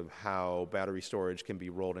issues of how battery storage can be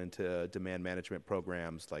rolled into demand management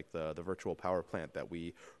programs like the virtual power plant that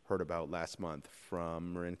we heard about last month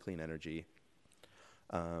from Marin Clean Energy.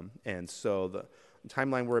 And so the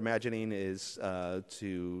timeline we're imagining is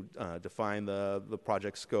to define the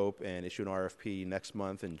project scope and issue an RFP next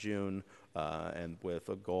month in June, and with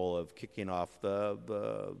a goal of kicking off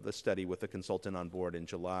the study with a consultant on board in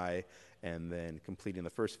July, and then completing the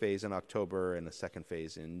first phase in October and the second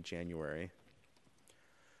phase in January.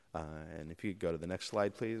 And if you could go to the next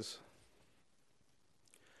slide, please.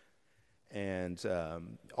 And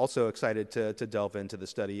also excited to delve into the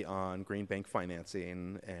study on green bank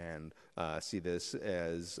financing, and see this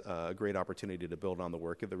as a great opportunity to build on the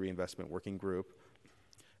work of the Reinvestment Working Group.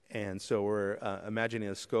 And so we're imagining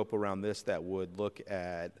a scope around this that would look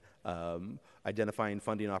at identifying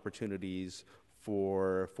funding opportunities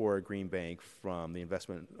for a green bank from the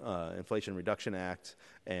Inflation Reduction Act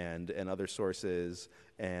and other sources,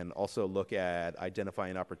 and also look at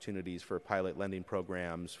identifying opportunities for pilot lending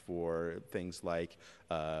programs for things like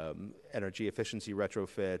energy efficiency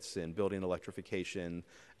retrofits and building electrification,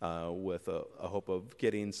 with a hope of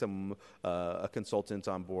getting a consultant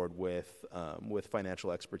on board with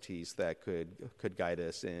financial expertise that could guide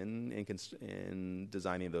us in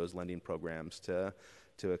designing those lending programs to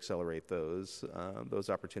accelerate those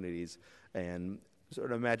opportunities, and sort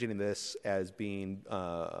of imagining this as being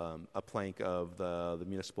a plank of the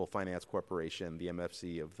Municipal Finance Corporation, the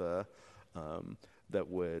MFC of that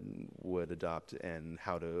would adopt, and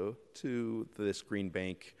how to this green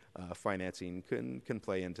bank financing can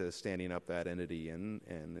play into standing up that entity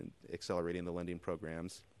and accelerating the lending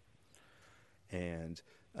programs. And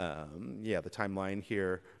the timeline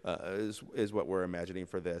here is what we're imagining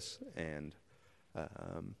for this. And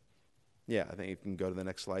I think you can go to the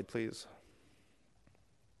next slide, please.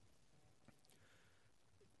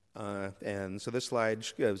 And so this slide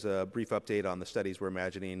gives a brief update on the studies we're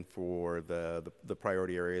imagining for the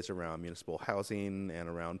priority areas around municipal housing and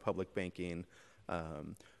around public banking.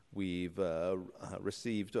 We've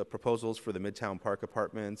received proposals for the Midtown Park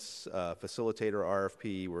Apartments facilitator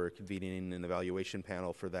RFP. We're convening an evaluation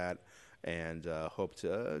panel for that, and hope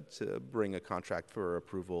to bring a contract for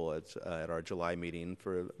approval at our July meeting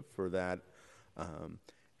for that.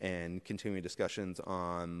 And continuing discussions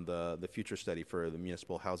on the future study for the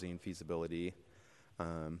municipal housing feasibility.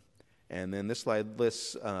 And then this slide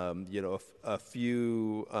lists, a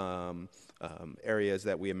few areas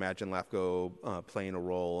that we imagine LAFCO playing a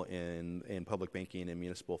role in public banking and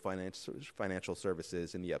municipal financial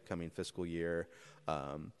services in the upcoming fiscal year.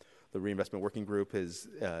 The Reinvestment Working Group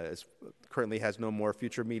currently has no more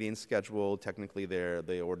future meetings scheduled. Technically,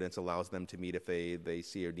 the ordinance allows them to meet if they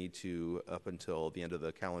see a need to up until the end of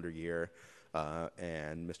the calendar year.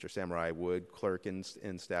 And Mr. Samurai would clerk and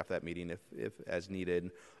staff that meeting if as needed.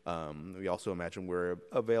 We also imagine we're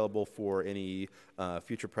available for any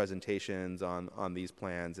future presentations on these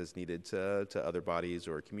plans as needed to other bodies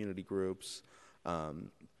or community groups.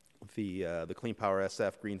 The Clean Power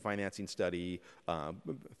SF green financing study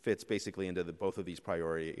fits basically into both of these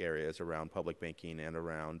priority areas around public banking and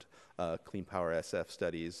around Clean Power SF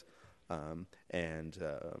studies. Open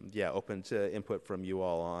to input from you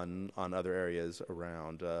all on other areas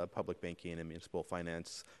around public banking and municipal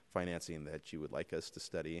financing that you would like us to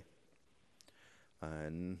study.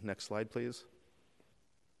 Next slide, please.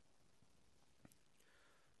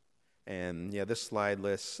 And this slide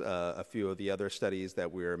lists a few of the other studies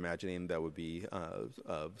that we're imagining that would be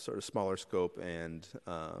of sort of smaller scope and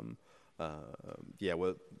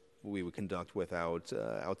what we would conduct without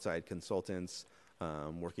outside consultants.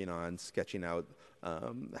 Working on sketching out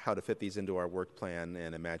how to fit these into our work plan,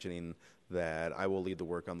 and imagining that I will lead the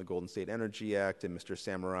work on the Golden State Energy Act, and Mr.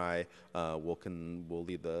 Samurai will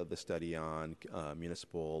lead the study on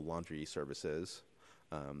municipal laundry services.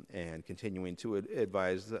 And continuing to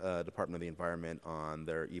advise the Department of the Environment on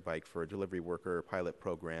their e-bike for delivery worker pilot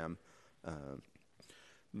program.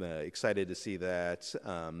 Excited to see that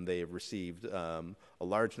they have received a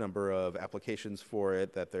large number of applications for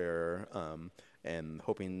it, that they're and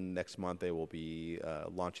hoping next month they will be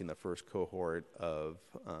launching the first cohort of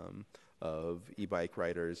e-bike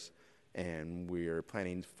riders. And we're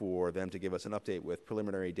planning for them to give us an update with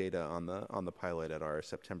preliminary data on the pilot at our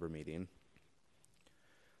September meeting.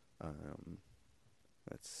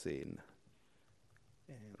 Let's see.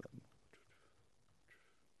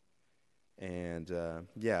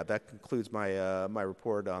 That concludes my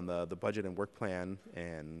report on the budget and work plan.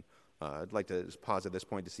 And I'd like to just pause at this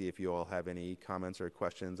point to see if you all have any comments or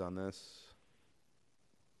questions on this.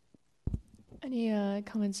 Any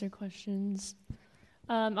comments or questions?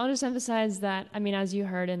 I'll just emphasize that, as you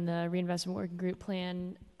heard in the Reinvestment Working Group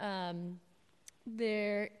plan,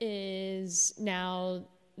 there is now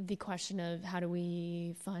the question of how do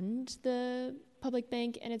we fund the public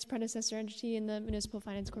bank and its predecessor entity in the Municipal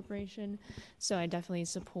Finance Corporation. So I definitely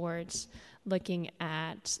support looking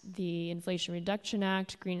at the Inflation Reduction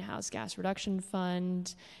Act, Greenhouse Gas Reduction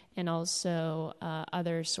Fund, and also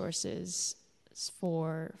other sources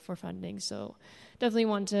for funding. So definitely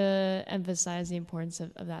want to emphasize the importance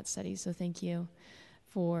of that study. So thank you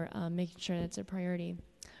for making sure that's a priority.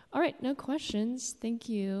 All right, no questions. Thank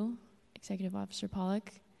you, Executive Officer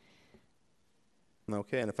Pollack.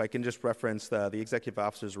 Okay, and if I can just reference the Executive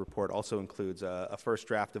Officer's report also includes a first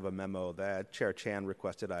draft of a memo that Chair Chan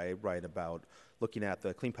requested I write about looking at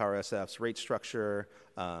the Clean Power SF's rate structure.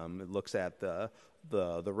 It looks at the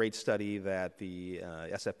rate study that the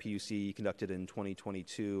SFPUC conducted in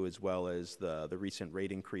 2022, as well as the recent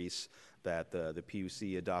rate increase that the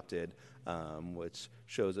PUC adopted, which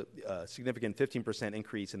shows a significant 15%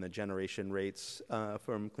 increase in the generation rates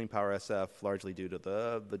from Clean Power SF, largely due to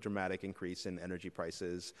the dramatic increase in energy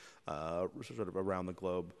prices sort of around the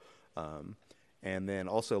globe. And then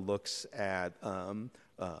also looks at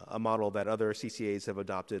a model that other CCAs have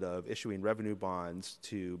adopted of issuing revenue bonds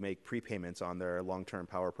to make prepayments on their long-term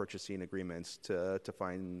power purchasing agreements to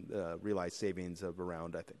find realized savings of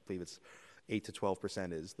around, I believe it's 8 to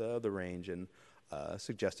 12% is the range, and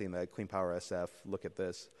suggesting that Clean Power SF look at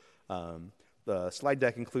this. The slide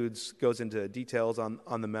deck goes into details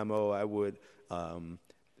on the memo. I would,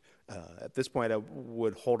 at this point, I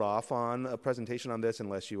would hold off on a presentation on this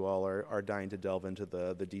unless you all are dying to delve into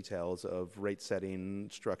the details of rate setting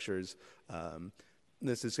structures.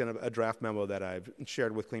 This is kind of a draft memo that I've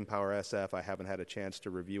shared with Clean Power SF. I haven't had a chance to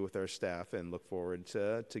review with our staff and look forward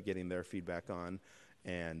to getting their feedback on.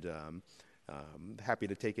 And happy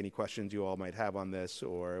to take any questions you all might have on this,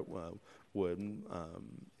 or would,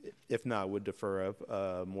 if not, would defer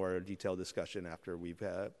a more detailed discussion after we've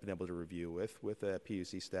been able to review with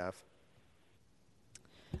PUC staff.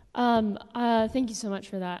 Thank you so much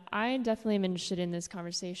for that. I definitely am interested in this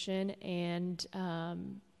conversation, and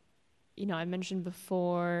I mentioned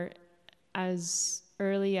before, as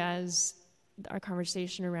early as our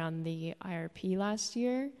conversation around the IRP last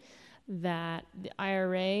year, that the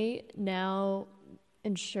IRA now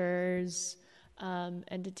ensures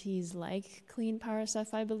entities like Clean Power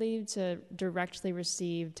SF, I believe, to directly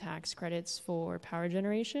receive tax credits for power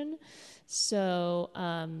generation. So,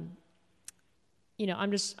 I'm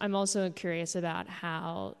also curious about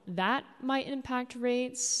how that might impact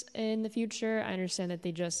rates in the future. I understand that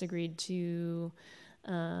they just agreed to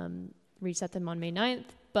reset them on May 9th,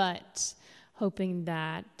 but hoping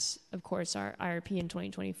that, of course, our IRP in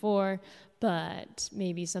 2024, but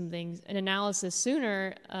maybe an analysis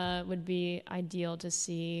sooner would be ideal to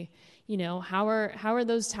see, how are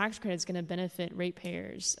those tax credits going to benefit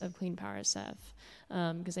ratepayers of Clean Power SF?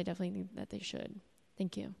 Because I definitely think that they should.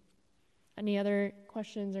 Thank you. Any other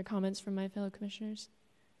questions or comments from my fellow commissioners?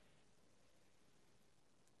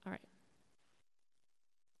 All right.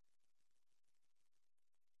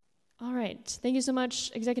 All right. Thank you so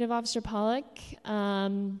much, Executive Officer Pollack.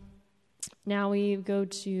 Now we go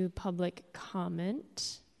to public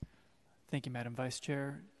comment. Thank you, Madam Vice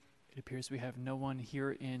Chair. It appears we have no one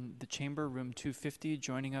here in the chamber, room 250,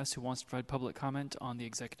 joining us who wants to provide public comment on the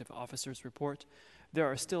Executive Officer's report. There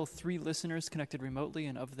are still 3 listeners connected remotely,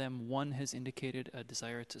 and of them, 1 has indicated a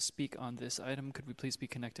desire to speak on this item. Could we please be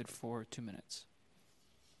connected for 2 minutes?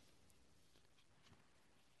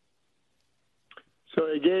 So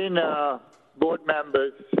again, board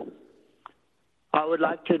members, I would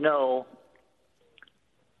like to know,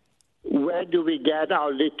 where do we get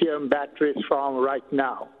our lithium batteries from right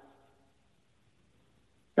now?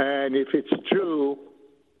 And if it's true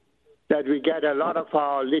that we get a lot of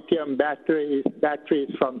our lithium batteries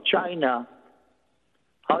from China,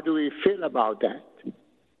 how do we feel about that?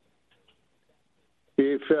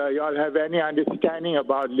 If y'all have any understanding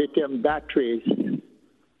about lithium batteries,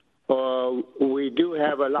 we do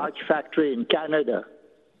have a large factory in Canada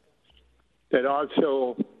that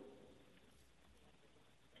also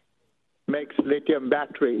makes lithium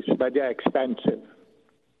batteries, but they're expensive.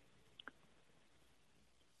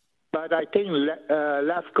 But I think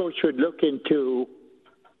LAFCO should look into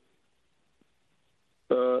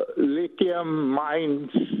lithium mines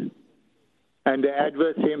and the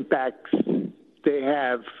adverse impacts they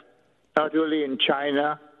have, not only in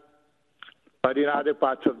China, but in other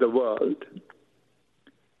parts of the world.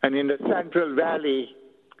 And in the Central Valley,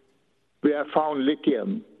 we have found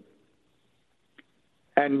lithium.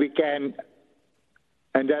 And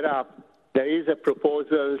there is a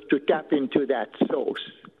proposal to tap into that source.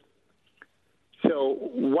 So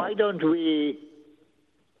why don't we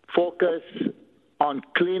focus on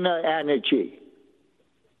cleaner energy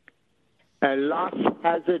and less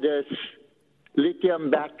hazardous lithium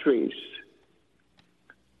batteries?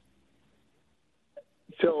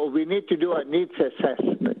 So we need to do a needs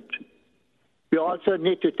assessment. We also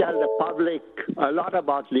need to tell the public a lot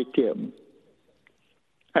about lithium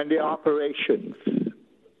and the operations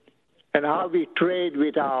and how we trade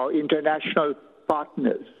with our international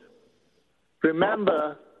partners.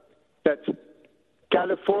 Remember that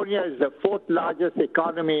California is the 4th largest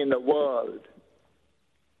economy in the world.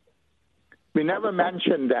 We never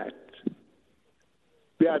mentioned that.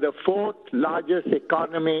 We are the 4th largest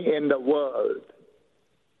economy in the world.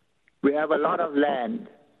 We have a lot of land.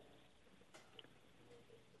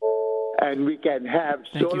 And we can have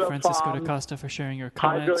Thank solar you, Francisco farms, DaCosta, for sharing your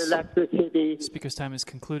comments. hydroelectricity. Speaker's time is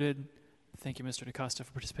concluded. Thank you, Mr. DaCosta,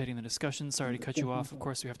 for participating in the discussion. Sorry to cut you off. Of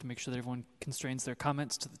course, we have to make sure that everyone constrains their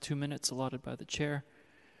comments to the 2 minutes allotted by the chair.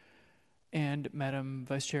 And Madam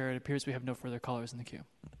Vice Chair, it appears we have no further callers in the queue.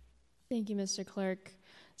 Thank you, Mr. Clerk.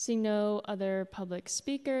 Seeing no other public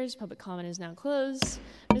speakers, public comment is now closed.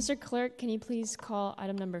 Mr. Clerk, can you please call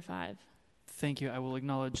item number 5? Thank you. I will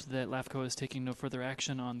acknowledge that LAFCO is taking no further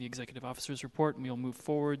action on the Executive Officer's report, and we'll move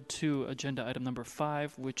forward to agenda item number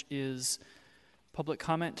 5, which is public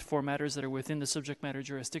comment for matters that are within the subject matter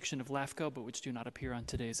jurisdiction of LAFCO, but which do not appear on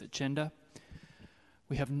today's agenda.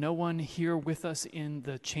 We have no one here with us in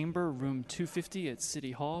the chamber, room 250 at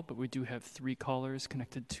City Hall, but we do have 3 callers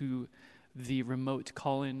connected to the remote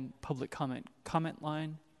call-in public comment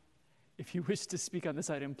line. If you wish to speak on this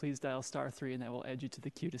item, please dial *3 and that will add you to the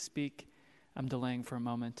queue to speak. I'm delaying for a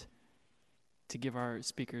moment to give our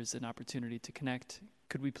speakers an opportunity to connect.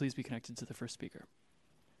 Could we please be connected to the first speaker?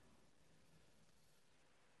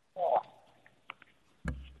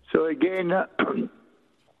 So again,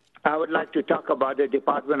 I would like to talk about the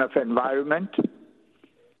Department of Environment.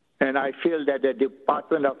 And I feel that the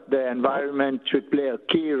Department of the Environment should play a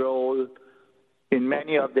key role in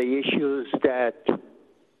many of the issues that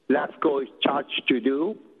LAFCO is charged to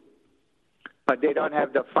do, but they don't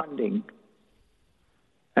have the funding.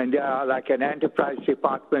 And they are like an enterprise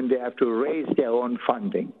department, they have to raise their own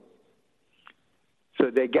funding.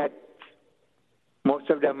 So they get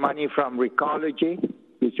most of their money from Recology,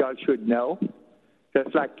 which y'all should know.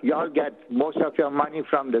 Just like y'all get most of your money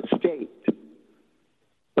from the state.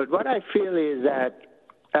 But what I feel is that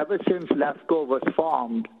ever since LAFCO was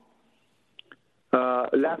formed,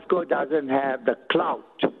 LAFCO doesn't have the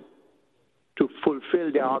clout to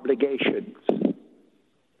fulfill their obligations.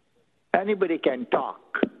 Anybody can talk,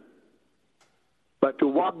 but to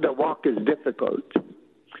walk the walk is difficult.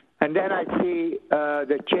 And then I see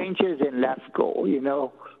the changes in LAFCO, you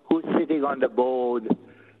know, who's sitting on the board,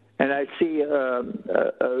 and I see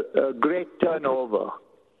a great turnover.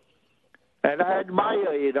 And I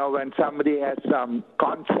admire, you know, when somebody has some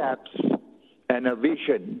concepts and a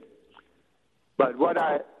vision. But what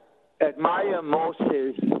I admire most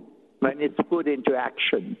is when it's put into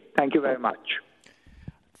action. Thank you very much.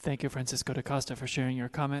 Thank you, Francisco da Costa, for sharing your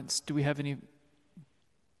comments. Do we have any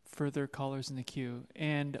further callers in the queue?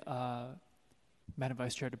 And Madam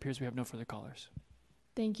Vice Chair, it appears we have no further callers.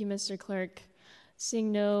 Thank you, Mr. Clerk.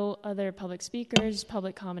 Seeing no other public speakers,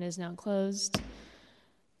 public comment is now closed.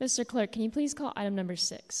 Mr. Clerk, can you please call item number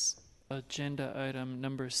 6? Agenda item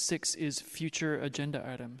number 6 is future agenda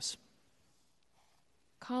items.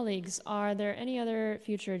 Colleagues, are there any other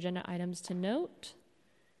future agenda items to note?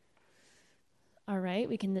 All right,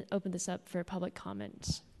 we can open this up for public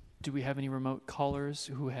comment. Do we have any remote callers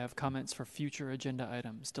who have comments for future agenda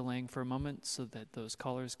items? Delaying for a moment so that those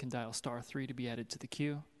callers can dial *3 to be added to the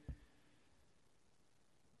queue.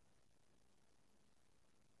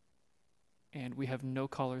 And we have no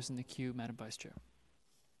callers in the queue, Madam Vice Chair.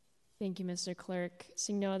 Thank you, Mr. Clerk.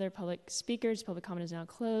 Seeing no other public speakers, public comment is now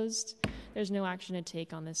closed. There's no action to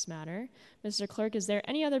take on this matter. Mr. Clerk, is there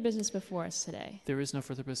any other business before us today? There is no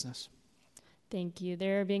further business. Thank you.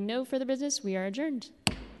 There being no further business, we are adjourned.